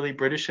particularly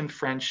British and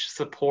French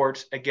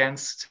support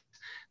against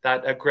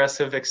that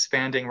aggressive,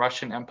 expanding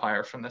Russian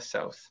Empire from the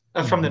south,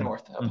 from the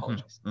north.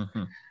 Apologies.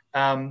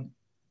 Mm-hmm.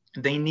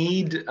 They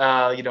need,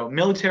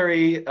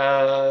 military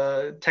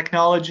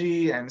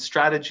technology and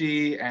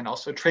strategy, and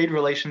also trade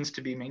relations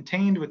to be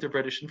maintained with the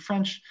British and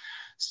French,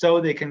 so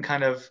they can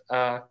kind of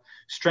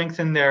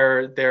strengthen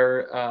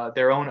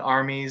their own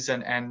armies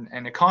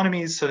and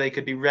economies, so they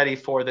could be ready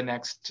for the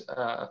next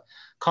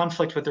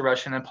conflict with the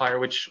Russian Empire,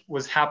 which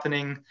was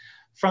happening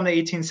from the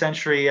 18th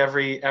century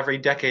every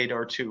decade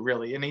or two,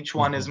 really, and each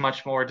one is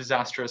much more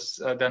disastrous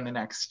than the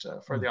next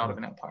for the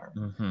Ottoman Empire.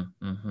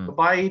 But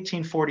by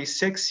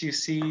 1846, you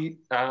see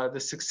the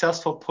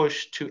successful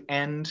push to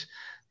end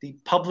the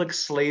public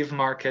slave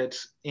market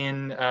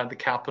in the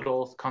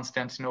capital,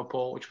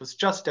 Constantinople, which was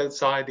just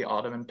outside the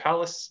Ottoman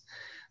Palace.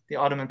 The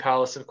Ottoman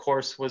Palace, of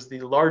course, was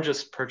the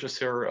largest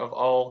purchaser of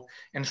all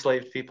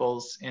enslaved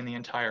peoples in the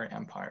entire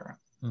empire.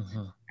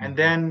 And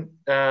then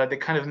the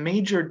kind of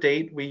major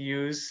date we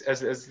use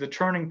as the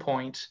turning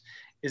point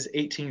is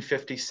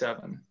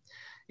 1857.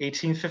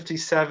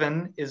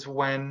 1857 is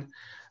when,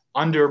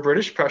 under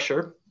British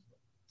pressure,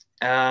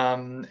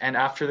 and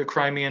after the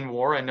Crimean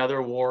War,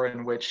 another war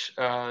in which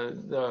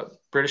the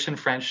British and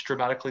French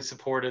dramatically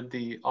supported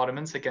the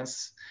Ottomans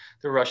against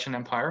the Russian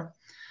Empire,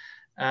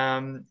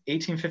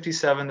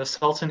 1857, the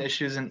Sultan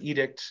issues an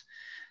edict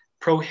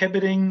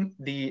prohibiting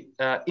the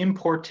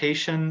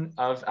importation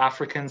of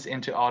Africans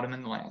into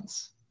Ottoman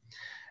lands.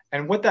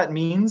 And what that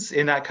means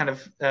in that kind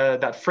of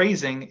that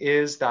phrasing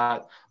is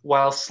that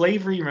while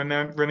slavery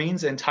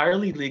remains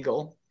entirely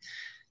legal,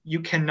 you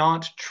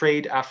cannot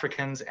trade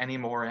Africans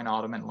anymore in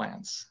Ottoman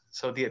lands.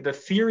 So the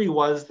theory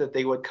was that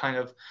they would kind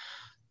of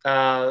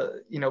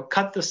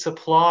cut the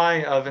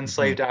supply of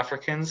enslaved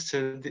Africans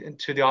to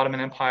the Ottoman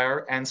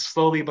Empire, and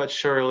slowly but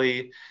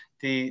surely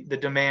the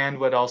demand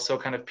would also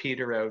kind of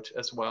peter out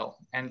as well.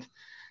 And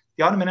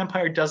the Ottoman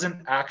Empire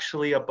doesn't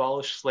actually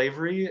abolish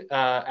slavery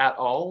at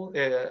all.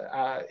 They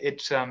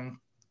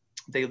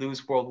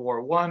lose World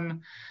War I.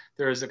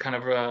 There is a kind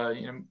of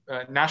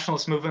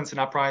nationalist movements and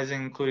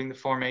uprising, including the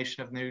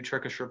formation of the new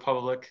Turkish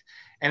Republic.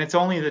 And it's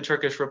only the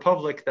Turkish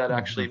Republic that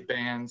actually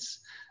bans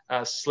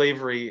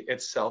slavery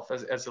itself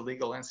as a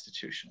legal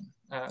institution.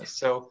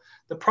 So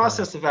the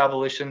process of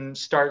abolition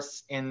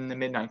starts in the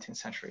mid-19th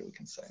century, we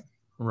can say.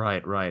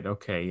 Right.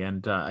 Okay.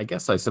 And I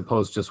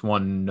suppose just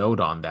one note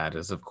on that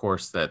is, of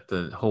course, that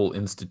the whole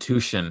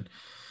institution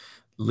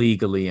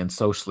legally and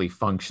socially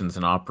functions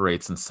and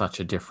operates in such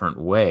a different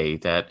way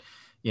that,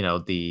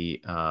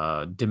 the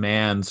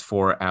demands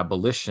for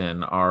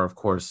abolition are, of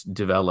course,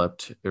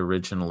 developed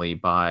originally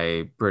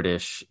by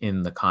British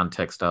in the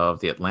context of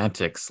the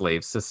Atlantic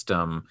slave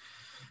system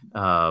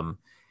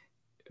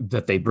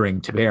that they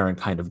bring to bear and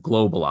kind of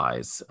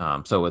globalize.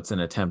 So it's an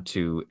attempt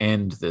to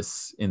end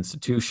this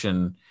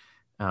institution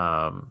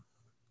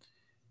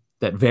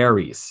that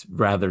varies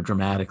rather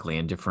dramatically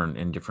in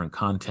different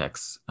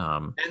contexts.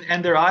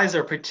 And their eyes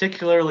are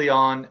particularly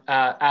on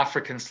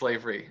African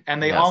slavery,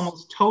 and they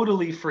almost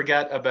totally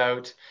forget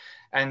about,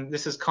 and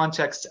this is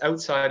context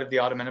outside of the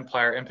Ottoman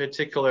Empire, in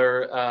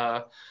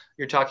particular,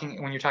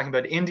 when you're talking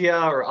about India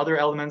or other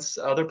elements,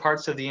 other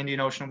parts of the Indian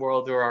Ocean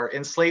world, there are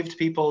enslaved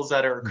peoples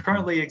that are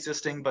currently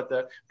existing, but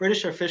the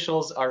British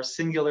officials are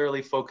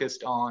singularly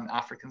focused on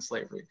African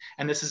slavery.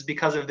 And this is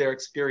because of their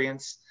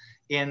experience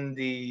in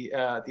the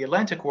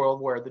Atlantic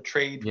world, where the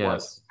trade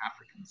was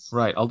Africans.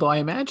 Right. Although I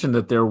imagine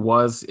that there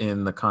was,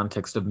 in the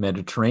context of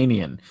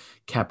Mediterranean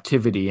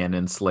captivity and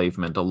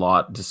enslavement, a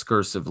lot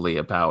discursively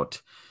about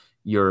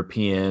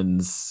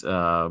Europeans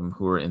who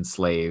were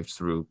enslaved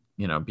through,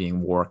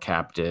 being war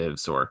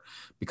captives, or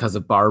because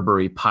of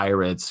Barbary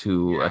pirates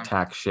who Yeah.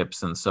 attack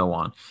ships and so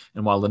on.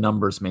 And while the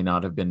numbers may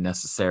not have been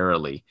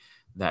necessarily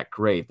that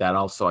great, that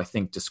also, I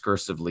think,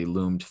 discursively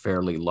loomed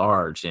fairly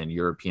large in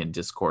European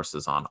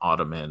discourses on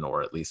Ottoman,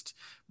 or at least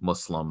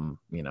Muslim,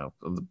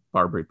 the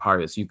Barbary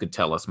pirates. You could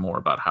tell us more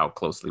about how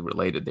closely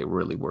related they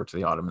really were to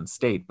the Ottoman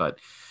state, but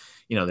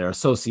they're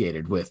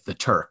associated with the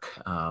Turk.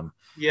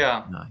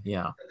 Yeah.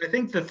 Yeah. I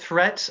think the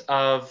threat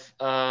of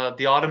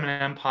the Ottoman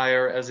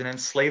Empire as an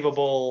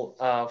enslavable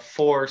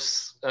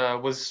force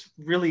was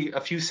really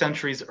a few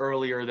centuries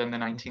earlier than the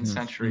 19th Hmm.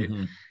 century.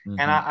 Hmm.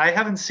 And Hmm. I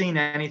haven't seen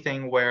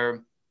anything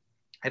where,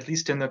 at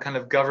least in the kind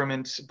of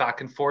government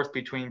back and forth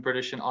between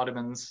British and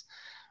Ottomans,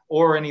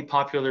 or any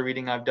popular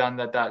reading I've done,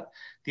 that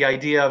the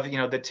idea of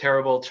the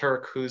terrible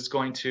Turk who's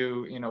going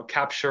to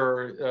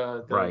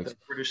capture Right. the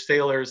British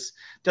sailors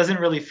doesn't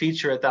really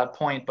feature at that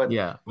point. But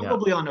Yeah. Yeah.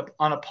 probably on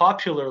a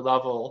popular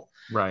level,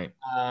 Right.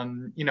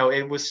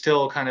 it was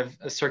still kind of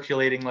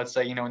circulating, let's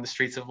say, in the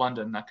streets of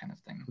London, that kind of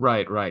thing.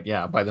 Right. Right.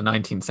 Yeah. By the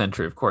 19th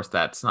century, of course,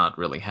 that's not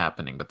really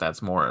happening, but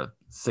that's more a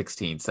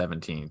 16th,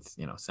 17th,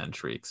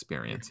 century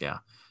experience. Yeah.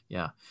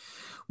 Yeah.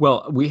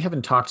 Well, we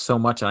haven't talked so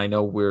much, and I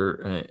know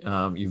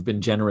you've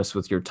been generous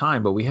with your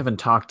time, but we haven't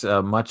talked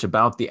much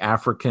about the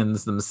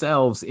Africans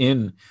themselves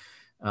in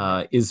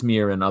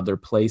Izmir and other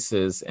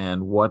places,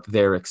 and what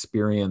their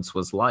experience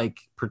was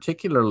like.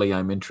 Particularly,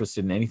 I'm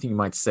interested in anything you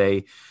might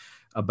say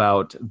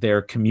about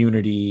their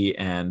community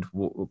and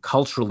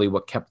culturally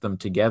what kept them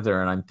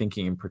together. And I'm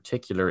thinking in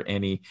particular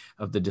any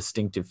of the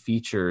distinctive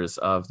features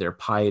of their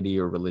piety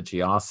or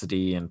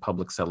religiosity and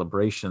public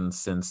celebrations,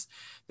 since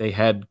they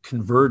had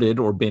converted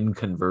or been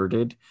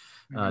converted,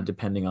 Mm-hmm.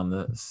 depending on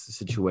the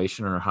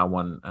situation or how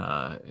one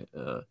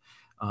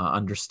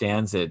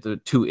understands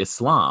it, to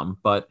Islam.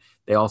 But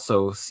they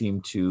also seem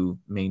to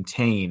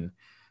maintain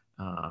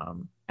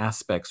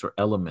aspects or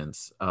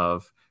elements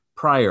of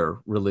prior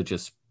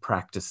religious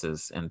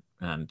practices,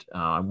 and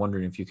I'm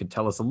wondering if you could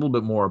tell us a little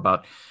bit more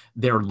about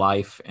their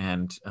life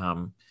and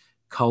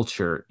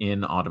culture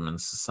in Ottoman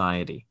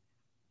society.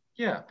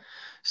 Yeah.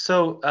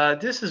 So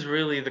this is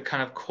really the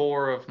kind of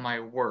core of my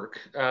work,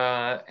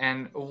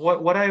 and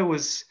what I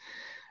was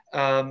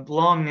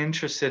long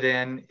interested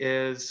in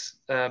is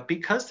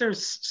because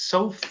there's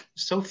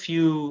so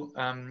few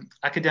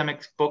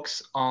academic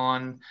books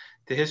on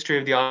the history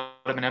of the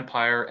Ottoman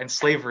Empire and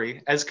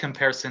slavery as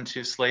comparison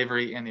to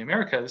slavery in the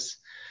Americas.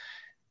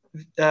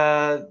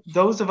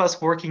 Those of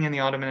us working in the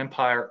Ottoman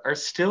Empire are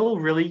still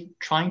really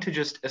trying to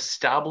just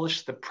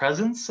establish the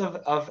presence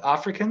of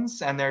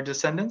Africans and their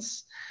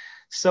descendants.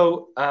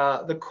 So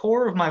the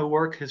core of my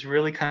work has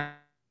really kind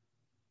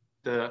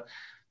of the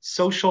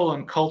social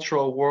and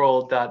cultural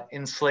world that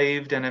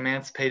enslaved and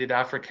emancipated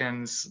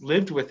Africans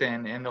lived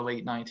within in the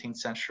late 19th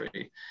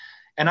century.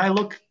 And I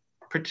look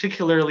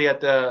particularly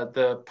at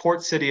the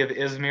port city of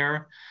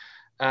Izmir,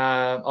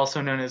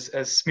 also known as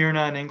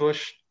Smyrna in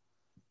English,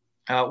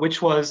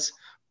 which was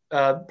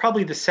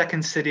probably the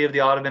second city of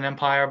the Ottoman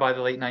Empire by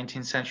the late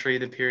 19th century,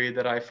 the period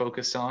that I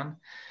focus on.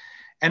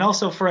 And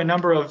also for a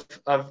number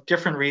of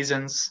different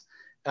reasons,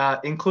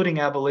 including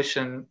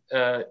abolition,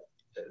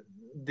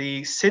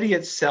 the city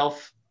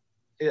itself,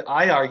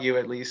 I argue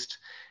at least,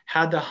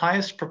 had the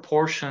highest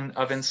proportion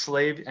of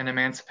enslaved and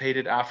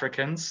emancipated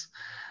Africans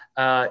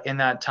in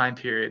that time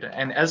period.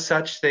 And as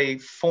such, they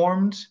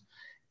formed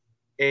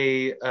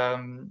a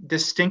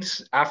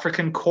distinct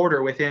African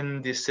quarter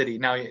within the city.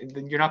 Now,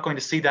 you're not going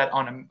to see that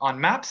on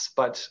maps,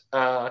 but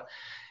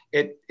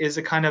it is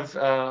a kind of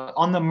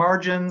on the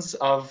margins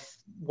of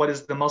what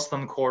is the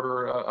Muslim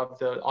quarter of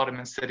the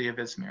Ottoman city of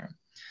Izmir.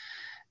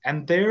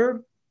 And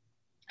there,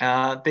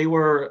 they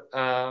were,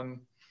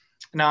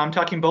 now I'm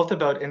talking both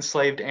about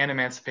enslaved and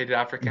emancipated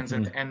Africans,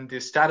 Mm-hmm. and the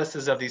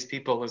statuses of these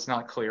people is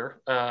not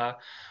clear.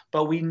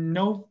 But we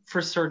know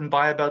for certain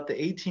by about the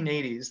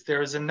 1880s,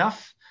 there's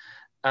enough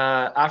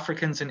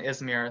Africans in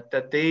Izmir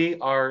that they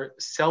are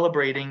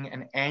celebrating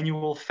an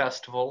annual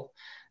festival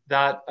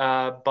that,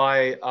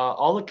 by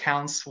all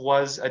accounts,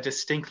 was a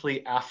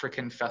distinctly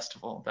African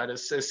festival. That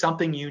is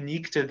something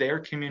unique to their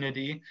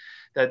community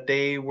that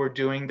they were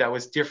doing that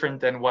was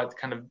different than what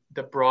kind of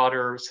the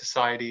broader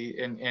society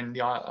in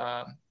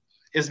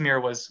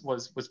Izmir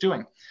was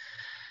doing.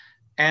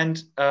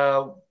 And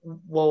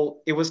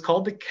well, it was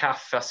called the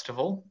Calf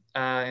Festival,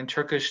 in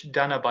Turkish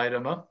Dana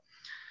Bayramı.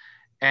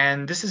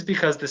 And this is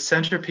because the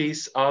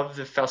centerpiece of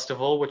the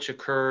festival, which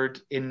occurred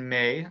in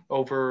May,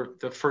 over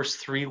the first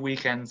 3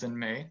 weekends in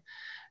May,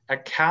 a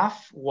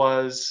calf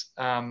was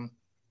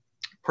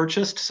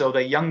purchased. So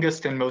the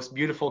youngest and most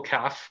beautiful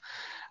calf.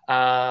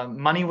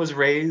 Money was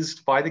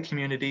raised by the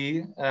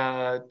community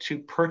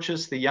to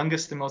purchase the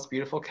youngest and most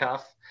beautiful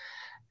calf.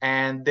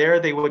 And there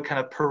they would kind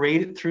of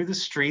parade it through the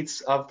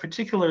streets of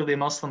particularly the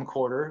Muslim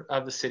quarter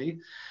of the city,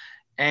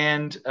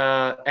 and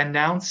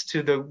announced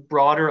to the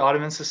broader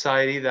Ottoman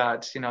society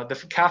that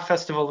the calf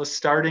festival is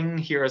starting.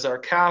 Here is our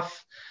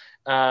calf.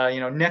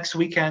 Next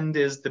weekend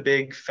is the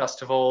big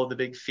festival, the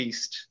big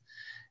feast.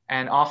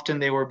 And often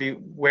they were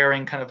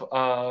wearing kind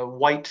of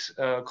white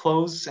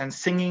clothes and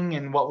singing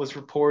in what was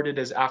reported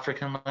as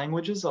African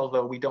languages,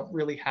 although we don't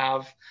really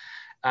have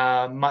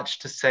much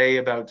to say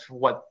about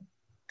what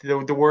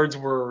the words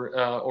were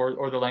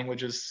or the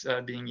languages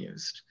being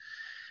used.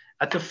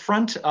 At the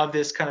front of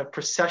this kind of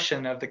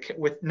procession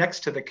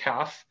next to the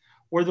calf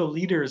were the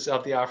leaders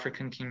of the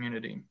African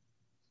community.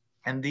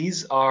 And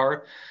these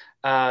are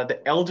the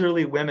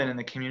elderly women in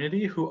the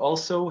community who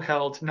also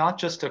held not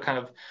just a kind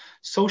of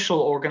social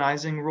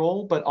organizing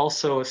role, but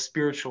also a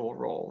spiritual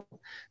role.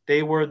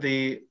 They were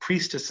the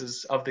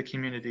priestesses of the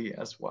community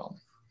as well.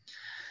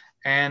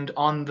 And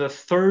on the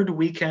third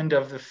weekend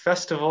of the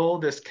festival,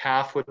 this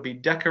calf would be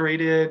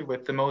decorated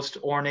with the most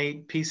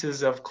ornate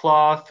pieces of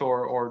cloth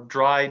or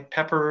dried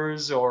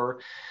peppers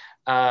or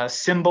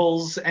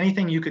symbols,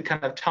 anything you could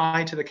kind of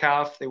tie to the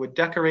calf. They would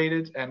decorate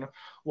it and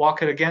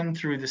walk it again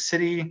through the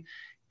city.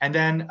 And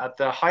then at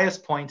the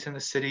highest point in the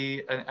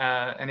city,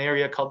 an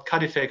area called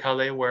Kadife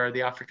Kale, where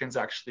the Africans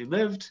actually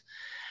lived,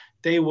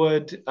 they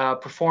would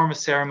perform a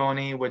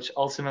ceremony which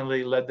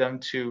ultimately led them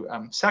to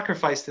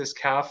sacrifice this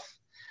calf,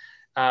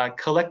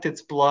 collect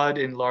its blood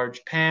in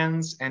large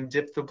pans, and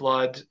dip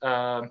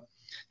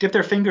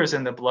their fingers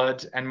in the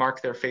blood and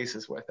mark their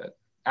faces with it.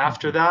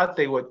 After that,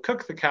 they would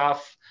cook the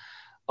calf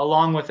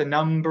along with a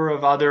number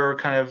of other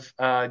kind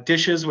of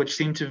dishes which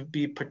seemed to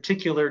be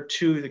particular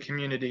to the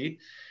community,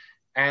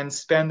 and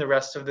spend the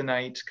rest of the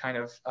night kind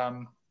of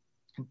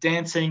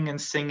dancing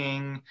and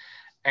singing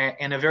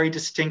in a very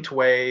distinct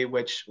way,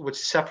 which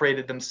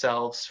separated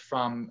themselves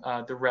from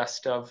the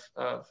rest of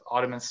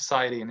Ottoman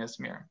society in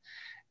Izmir.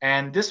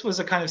 And this was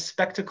a kind of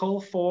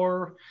spectacle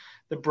for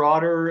the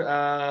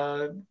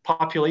broader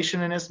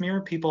population in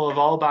Izmir. People of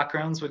all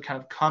backgrounds would kind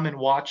of come and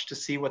watch to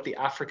see what the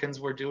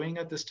Africans were doing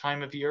at this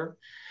time of year.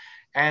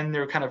 And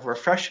there were kind of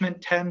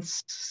refreshment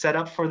tents set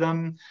up for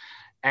them,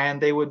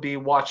 and they would be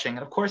watching.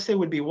 And of course, they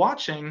would be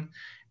watching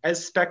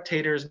as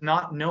spectators,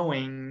 not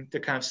knowing the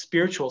kind of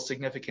spiritual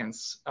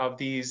significance of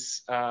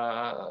these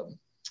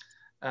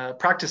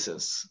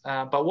practices.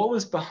 But what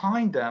was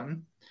behind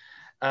them,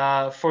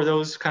 for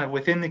those kind of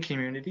within the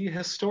community,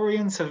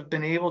 historians have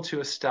been able to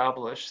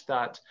establish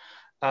that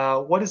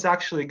what is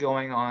actually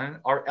going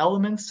on are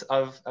elements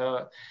of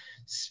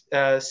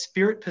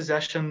spirit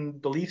possession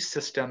belief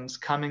systems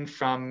coming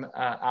from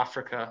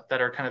Africa that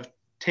are kind of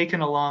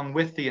taken along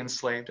with the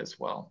enslaved as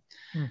well.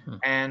 Mm-hmm.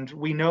 And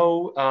we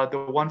know the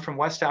one from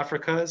West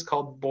Africa is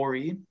called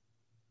Bori,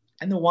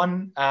 and the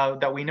one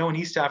that we know in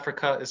East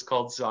Africa is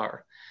called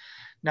Zar.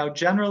 Now,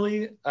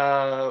 generally,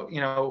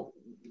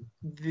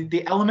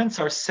 the elements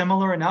are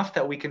similar enough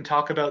that we can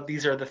talk about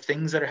these are the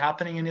things that are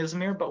happening in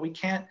Izmir, but we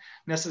can't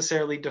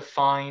necessarily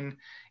define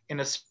in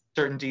a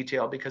certain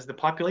detail, because the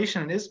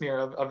population in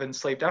Izmir of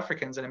enslaved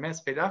Africans and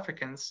emancipated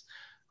Africans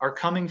are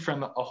coming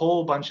from a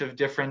whole bunch of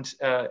different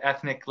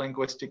ethnic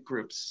linguistic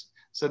groups.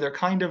 So they're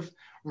kind of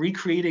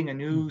recreating a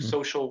new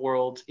social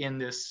world in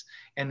this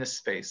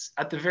space.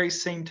 At the very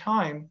same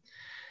time,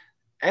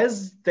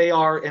 as they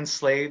are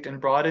enslaved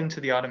and brought into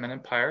the Ottoman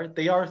Empire,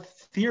 they are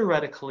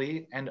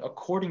theoretically and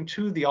according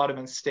to the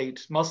Ottoman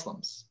state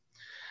Muslims.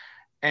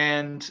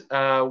 And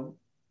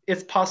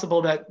it's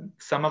possible that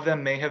some of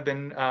them may have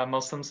been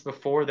Muslims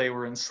before they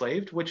were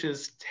enslaved, which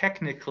is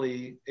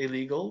technically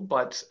illegal,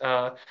 but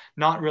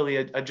not really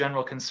a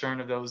general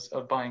concern of those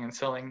of buying and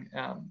selling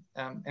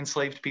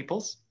enslaved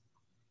peoples.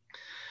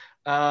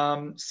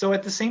 So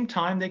at the same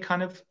time, they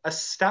kind of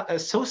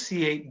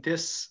associate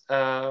this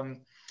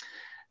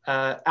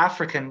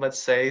African, let's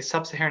say,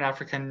 sub-Saharan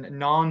African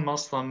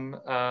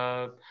non-Muslim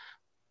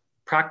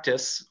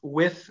practice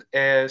with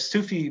a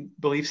Sufi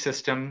belief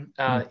system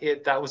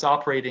that was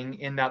operating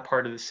in that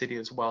part of the city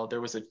as well.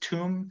 There was a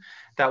tomb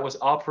that was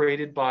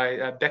operated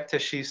by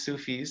Bektashi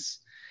Sufis,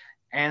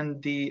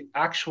 and the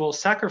actual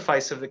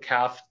sacrifice of the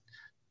calf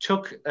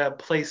took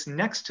place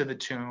next to the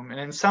tomb. And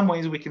in some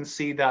ways, we can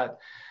see that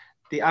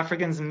the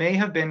Africans may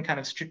have been kind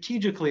of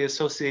strategically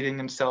associating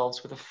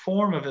themselves with a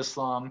form of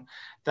Islam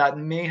that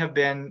may have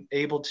been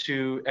able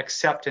to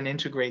accept and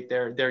integrate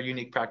their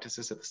unique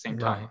practices at the same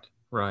time.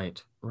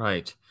 Right.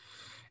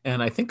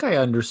 And I think I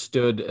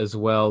understood as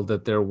well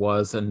that there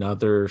was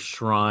another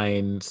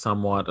shrine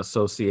somewhat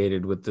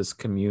associated with this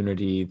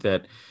community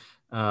that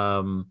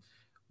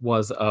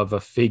was of a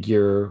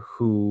figure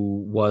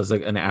who was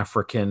an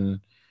African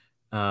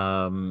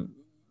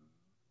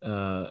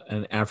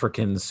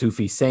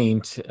Sufi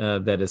saint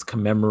that is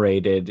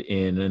commemorated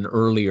in an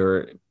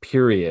earlier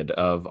period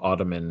of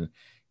Ottoman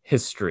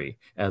history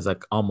as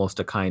almost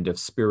a kind of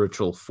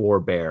spiritual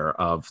forebear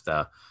of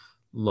the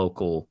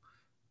local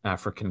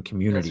African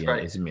community in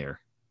Izmir.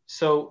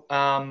 So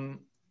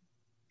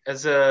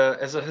as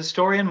a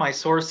historian, my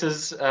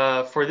sources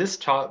for this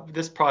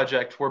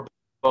project were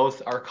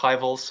both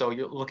archival, so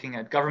you're looking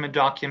at government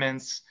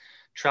documents,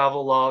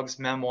 travel logs,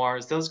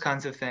 memoirs, those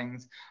kinds of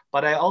things.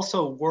 But I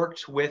also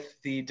worked with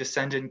the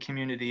descendant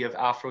community of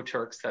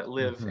Afro-Turks that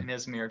live in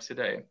Izmir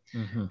today.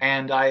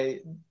 And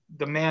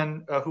the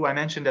man who I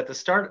mentioned at the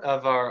start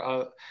of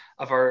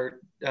our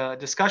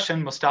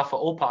discussion, Mustafa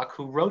Olpak,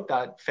 who wrote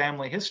that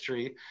family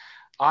history,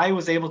 I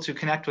was able to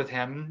connect with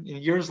him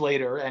years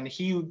later, and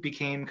he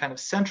became kind of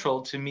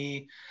central to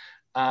me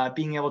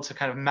being able to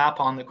kind of map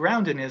on the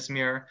ground in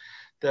Izmir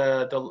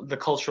the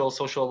cultural,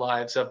 social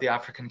lives of the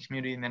African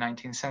community in the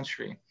 19th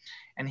century.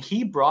 And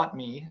he brought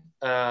me,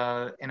 in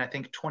I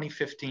think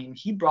 2015,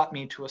 he brought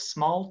me to a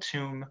small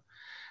tomb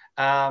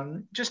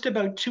just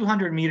about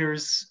 200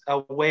 meters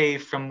away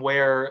from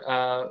where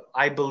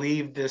I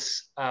believe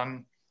this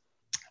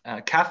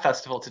calf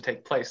festival to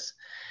take place.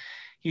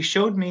 He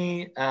showed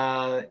me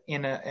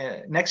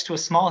next to a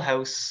small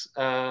house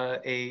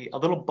a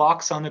little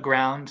box on the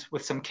ground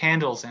with some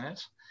candles in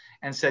it,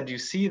 and said, "Do you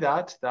see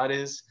that? That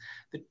is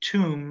the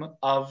tomb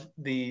of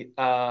the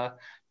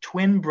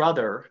twin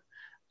brother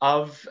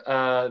of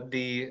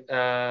the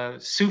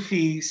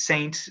Sufi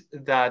saint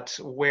that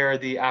where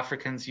the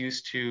Africans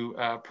used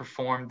to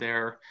perform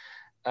their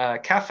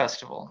calf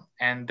festival,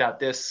 and that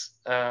this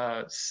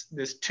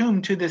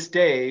tomb to this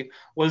day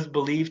was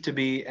believed to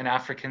be an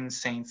African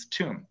saint's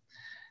tomb."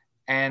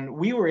 And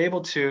we were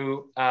able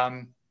to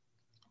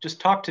just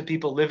talk to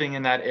people living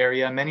in that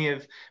area, many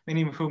of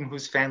whom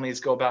whose families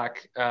go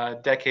back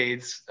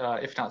decades,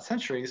 if not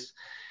centuries.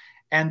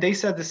 And they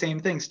said the same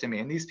things to me.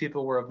 And these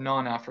people were of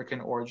non-African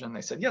origin.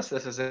 They said, yes,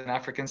 this is an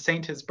African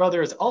saint. His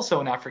brother is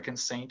also an African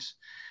saint.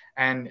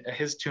 And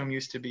his tomb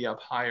used to be up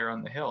higher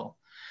on the hill.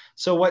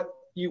 So what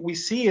we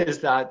see is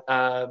that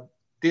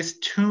this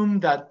tomb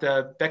that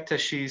the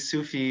Bektashi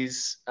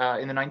Sufis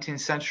in the 19th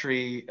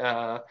century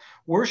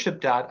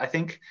worshipped at, I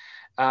think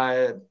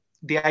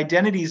the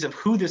identities of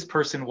who this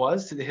person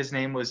was, his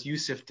name was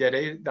Yusuf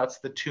Dede, that's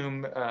the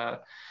tomb,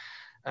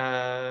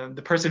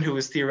 the person who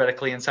was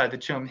theoretically inside the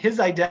tomb, his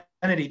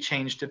identity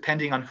changed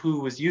depending on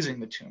who was using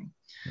the tomb.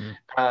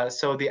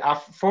 So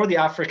for the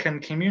African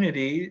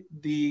community,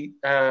 the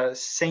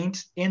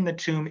saint in the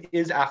tomb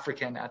is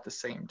African at the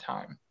same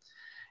time.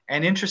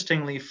 And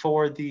interestingly,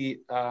 for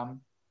the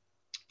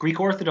Greek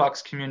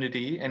Orthodox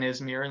community in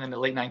Izmir in the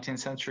late 19th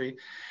century,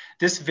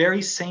 this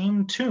very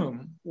same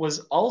tomb was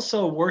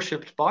also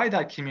worshipped by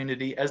that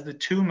community as the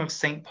tomb of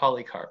Saint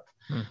Polycarp.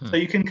 Mm-hmm. So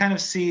you can kind of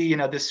see,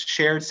 this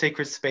shared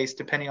sacred space,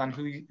 depending on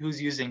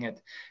who's using it,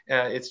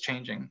 it's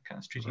changing kind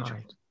of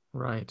strategically.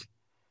 Right.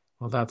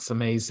 Well, that's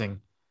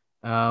amazing.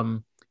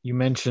 You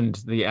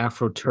mentioned the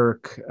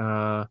Afro-Turk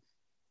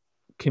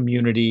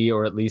community,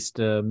 or at least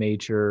a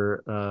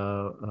major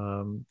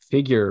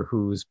figure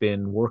who's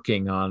been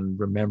working on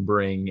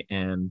remembering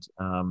and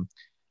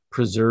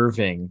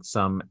preserving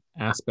some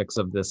aspects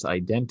of this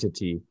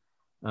identity,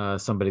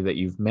 somebody that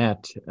you've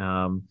met.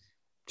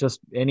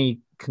 Just any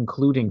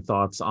concluding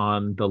thoughts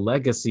on the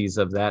legacies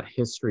of that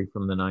history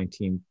from the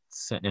 19th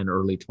and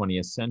early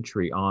 20th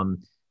century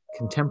on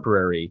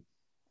contemporary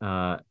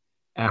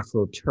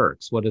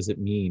Afro-Turks? What does it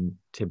mean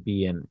to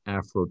be an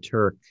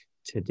Afro-Turk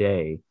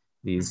today,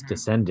 these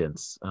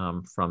descendants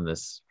from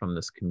this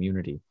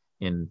community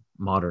in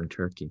modern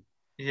Turkey?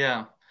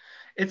 Yeah,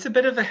 it's a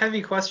bit of a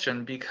heavy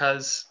question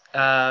because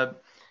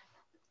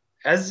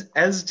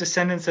as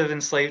descendants of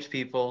enslaved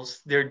peoples,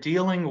 they're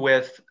dealing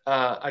with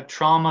a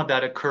trauma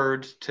that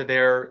occurred to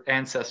their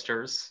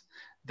ancestors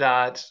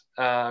that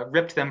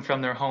ripped them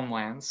from their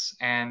homelands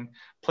and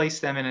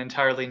placed them in an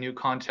entirely new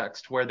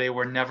context where they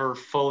were never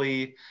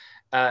fully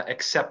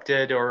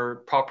accepted or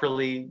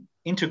properly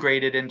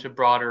integrated into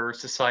broader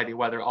society,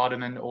 whether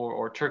Ottoman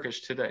or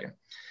Turkish today.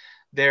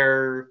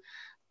 Their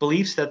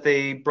beliefs that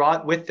they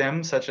brought with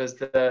them, such as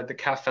the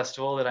calf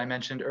festival that I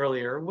mentioned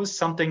earlier, was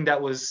something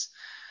that was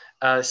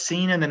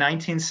seen in the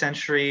 19th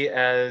century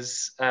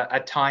as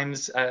at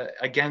times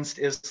against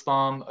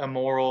Islam,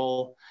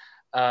 immoral,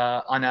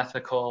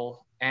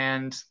 unethical.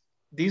 And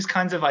these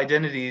kinds of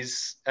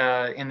identities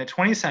in the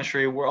 20th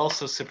century were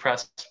also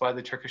suppressed by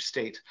the Turkish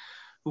state,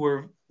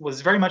 who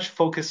was very much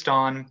focused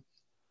on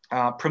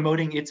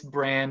promoting its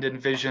brand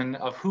and vision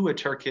of who a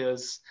Turk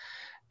is,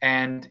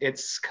 and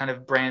its kind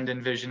of brand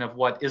and vision of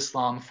what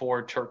Islam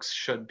for Turks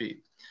should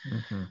be.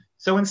 Mm-hmm.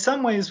 So in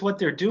some ways, what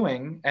they're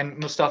doing, and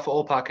Mustafa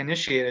Olpak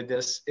initiated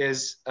this,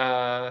 is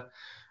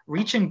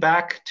reaching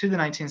back to the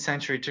 19th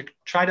century to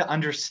try to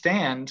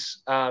understand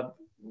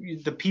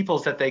the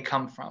peoples that they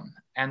come from,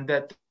 and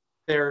that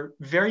they're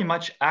very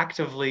much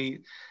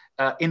actively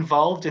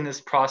involved in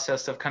this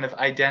process of kind of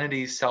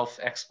identity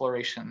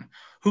self-exploration.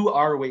 Who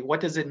are we? What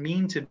does it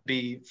mean to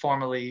be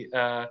formerly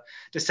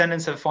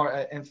descendants of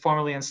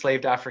formerly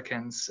enslaved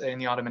Africans in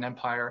the Ottoman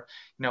Empire?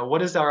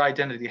 What is our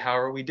identity? How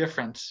are we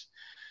different?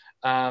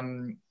 How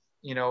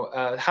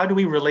do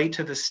we relate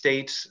to the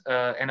state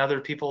and other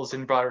peoples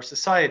in broader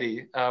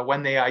society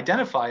when they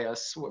identify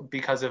us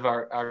because of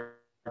our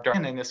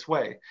in this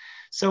way?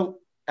 So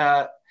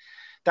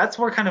that's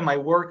where kind of my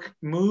work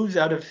moves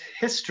out of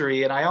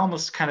history, and I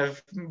almost kind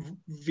of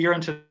veer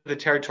into the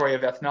territory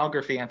of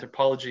ethnography,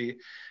 anthropology,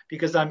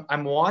 because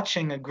I'm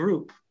watching a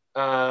group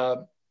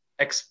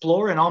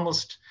explore and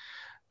almost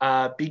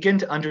begin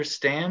to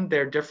understand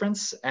their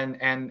difference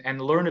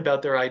and learn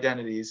about their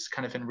identities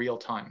kind of in real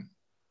time.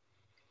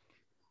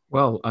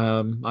 Well,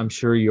 I'm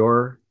sure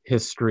your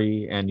history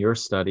and your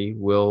study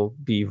will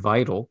be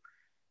vital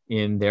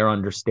in their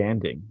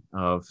understanding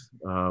of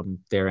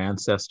their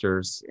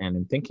ancestors and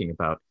in thinking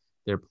about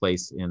their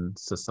place in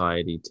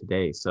society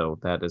today. So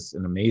that is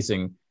an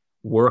amazing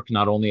work,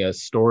 not only a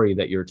story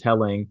that you're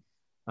telling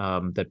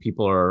that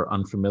people are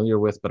unfamiliar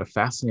with, but a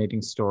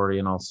fascinating story,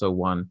 and also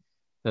one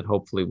that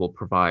hopefully will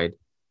provide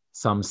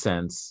some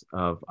sense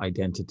of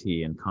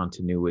identity and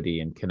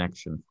continuity and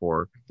connection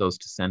for those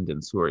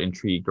descendants who are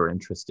intrigued or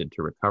interested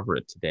to recover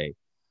it today.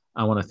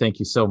 I want to thank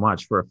you so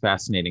much for a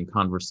fascinating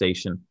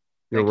conversation.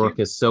 Your work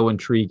is so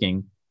intriguing.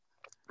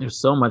 There's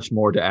so much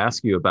more to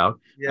ask you about.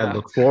 Yeah. I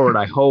look forward.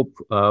 I hope,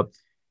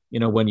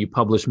 when you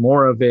publish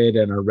more of it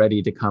and are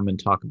ready to come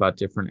and talk about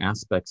different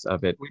aspects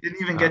of it. We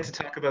didn't even get to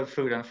talk about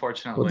food,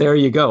 unfortunately. Well, there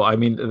you go. I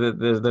mean,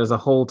 there's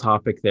a whole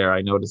topic there.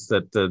 I noticed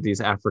that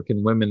these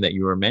African women that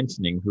you were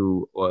mentioning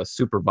who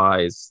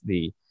supervise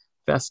the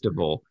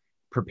festival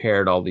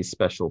prepared all these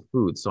special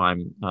foods. So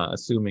I'm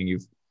assuming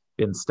you've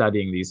been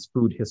studying these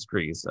food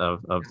histories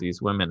of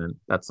these women, and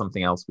that's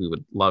something else we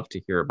would love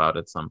to hear about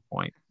at some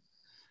point.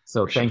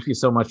 So thank you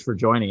so much for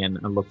joining, and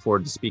I look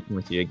forward to speaking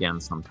with you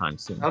again sometime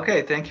soon.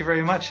 Okay, thank you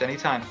very much.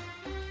 Anytime.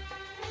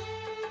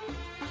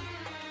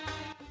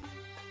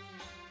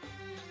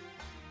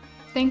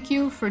 Thank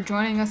you for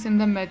joining us in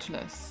the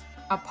Mejlis,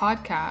 a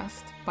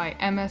podcast by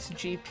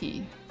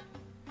MSGP.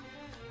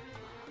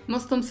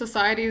 Muslim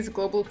Society's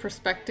Global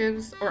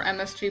Perspectives, or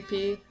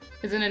MSGP,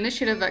 is an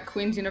initiative at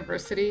Queen's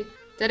University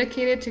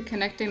dedicated to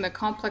connecting the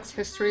complex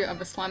history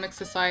of Islamic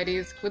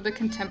societies with the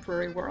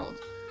contemporary world.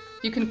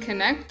 You can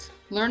connect,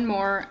 learn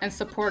more, and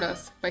support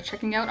us by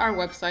checking out our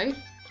website,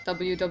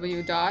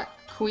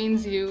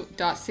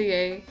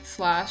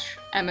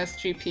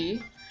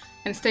 www.queensu.ca/MSGP,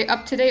 and stay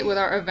up to date with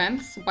our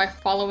events by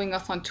following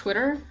us on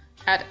Twitter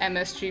at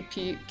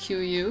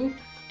MSGPQU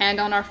and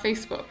on our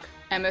Facebook,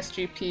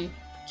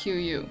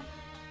 MSGPQU.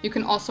 You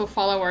can also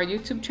follow our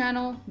YouTube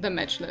channel, The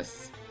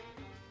Mejlis.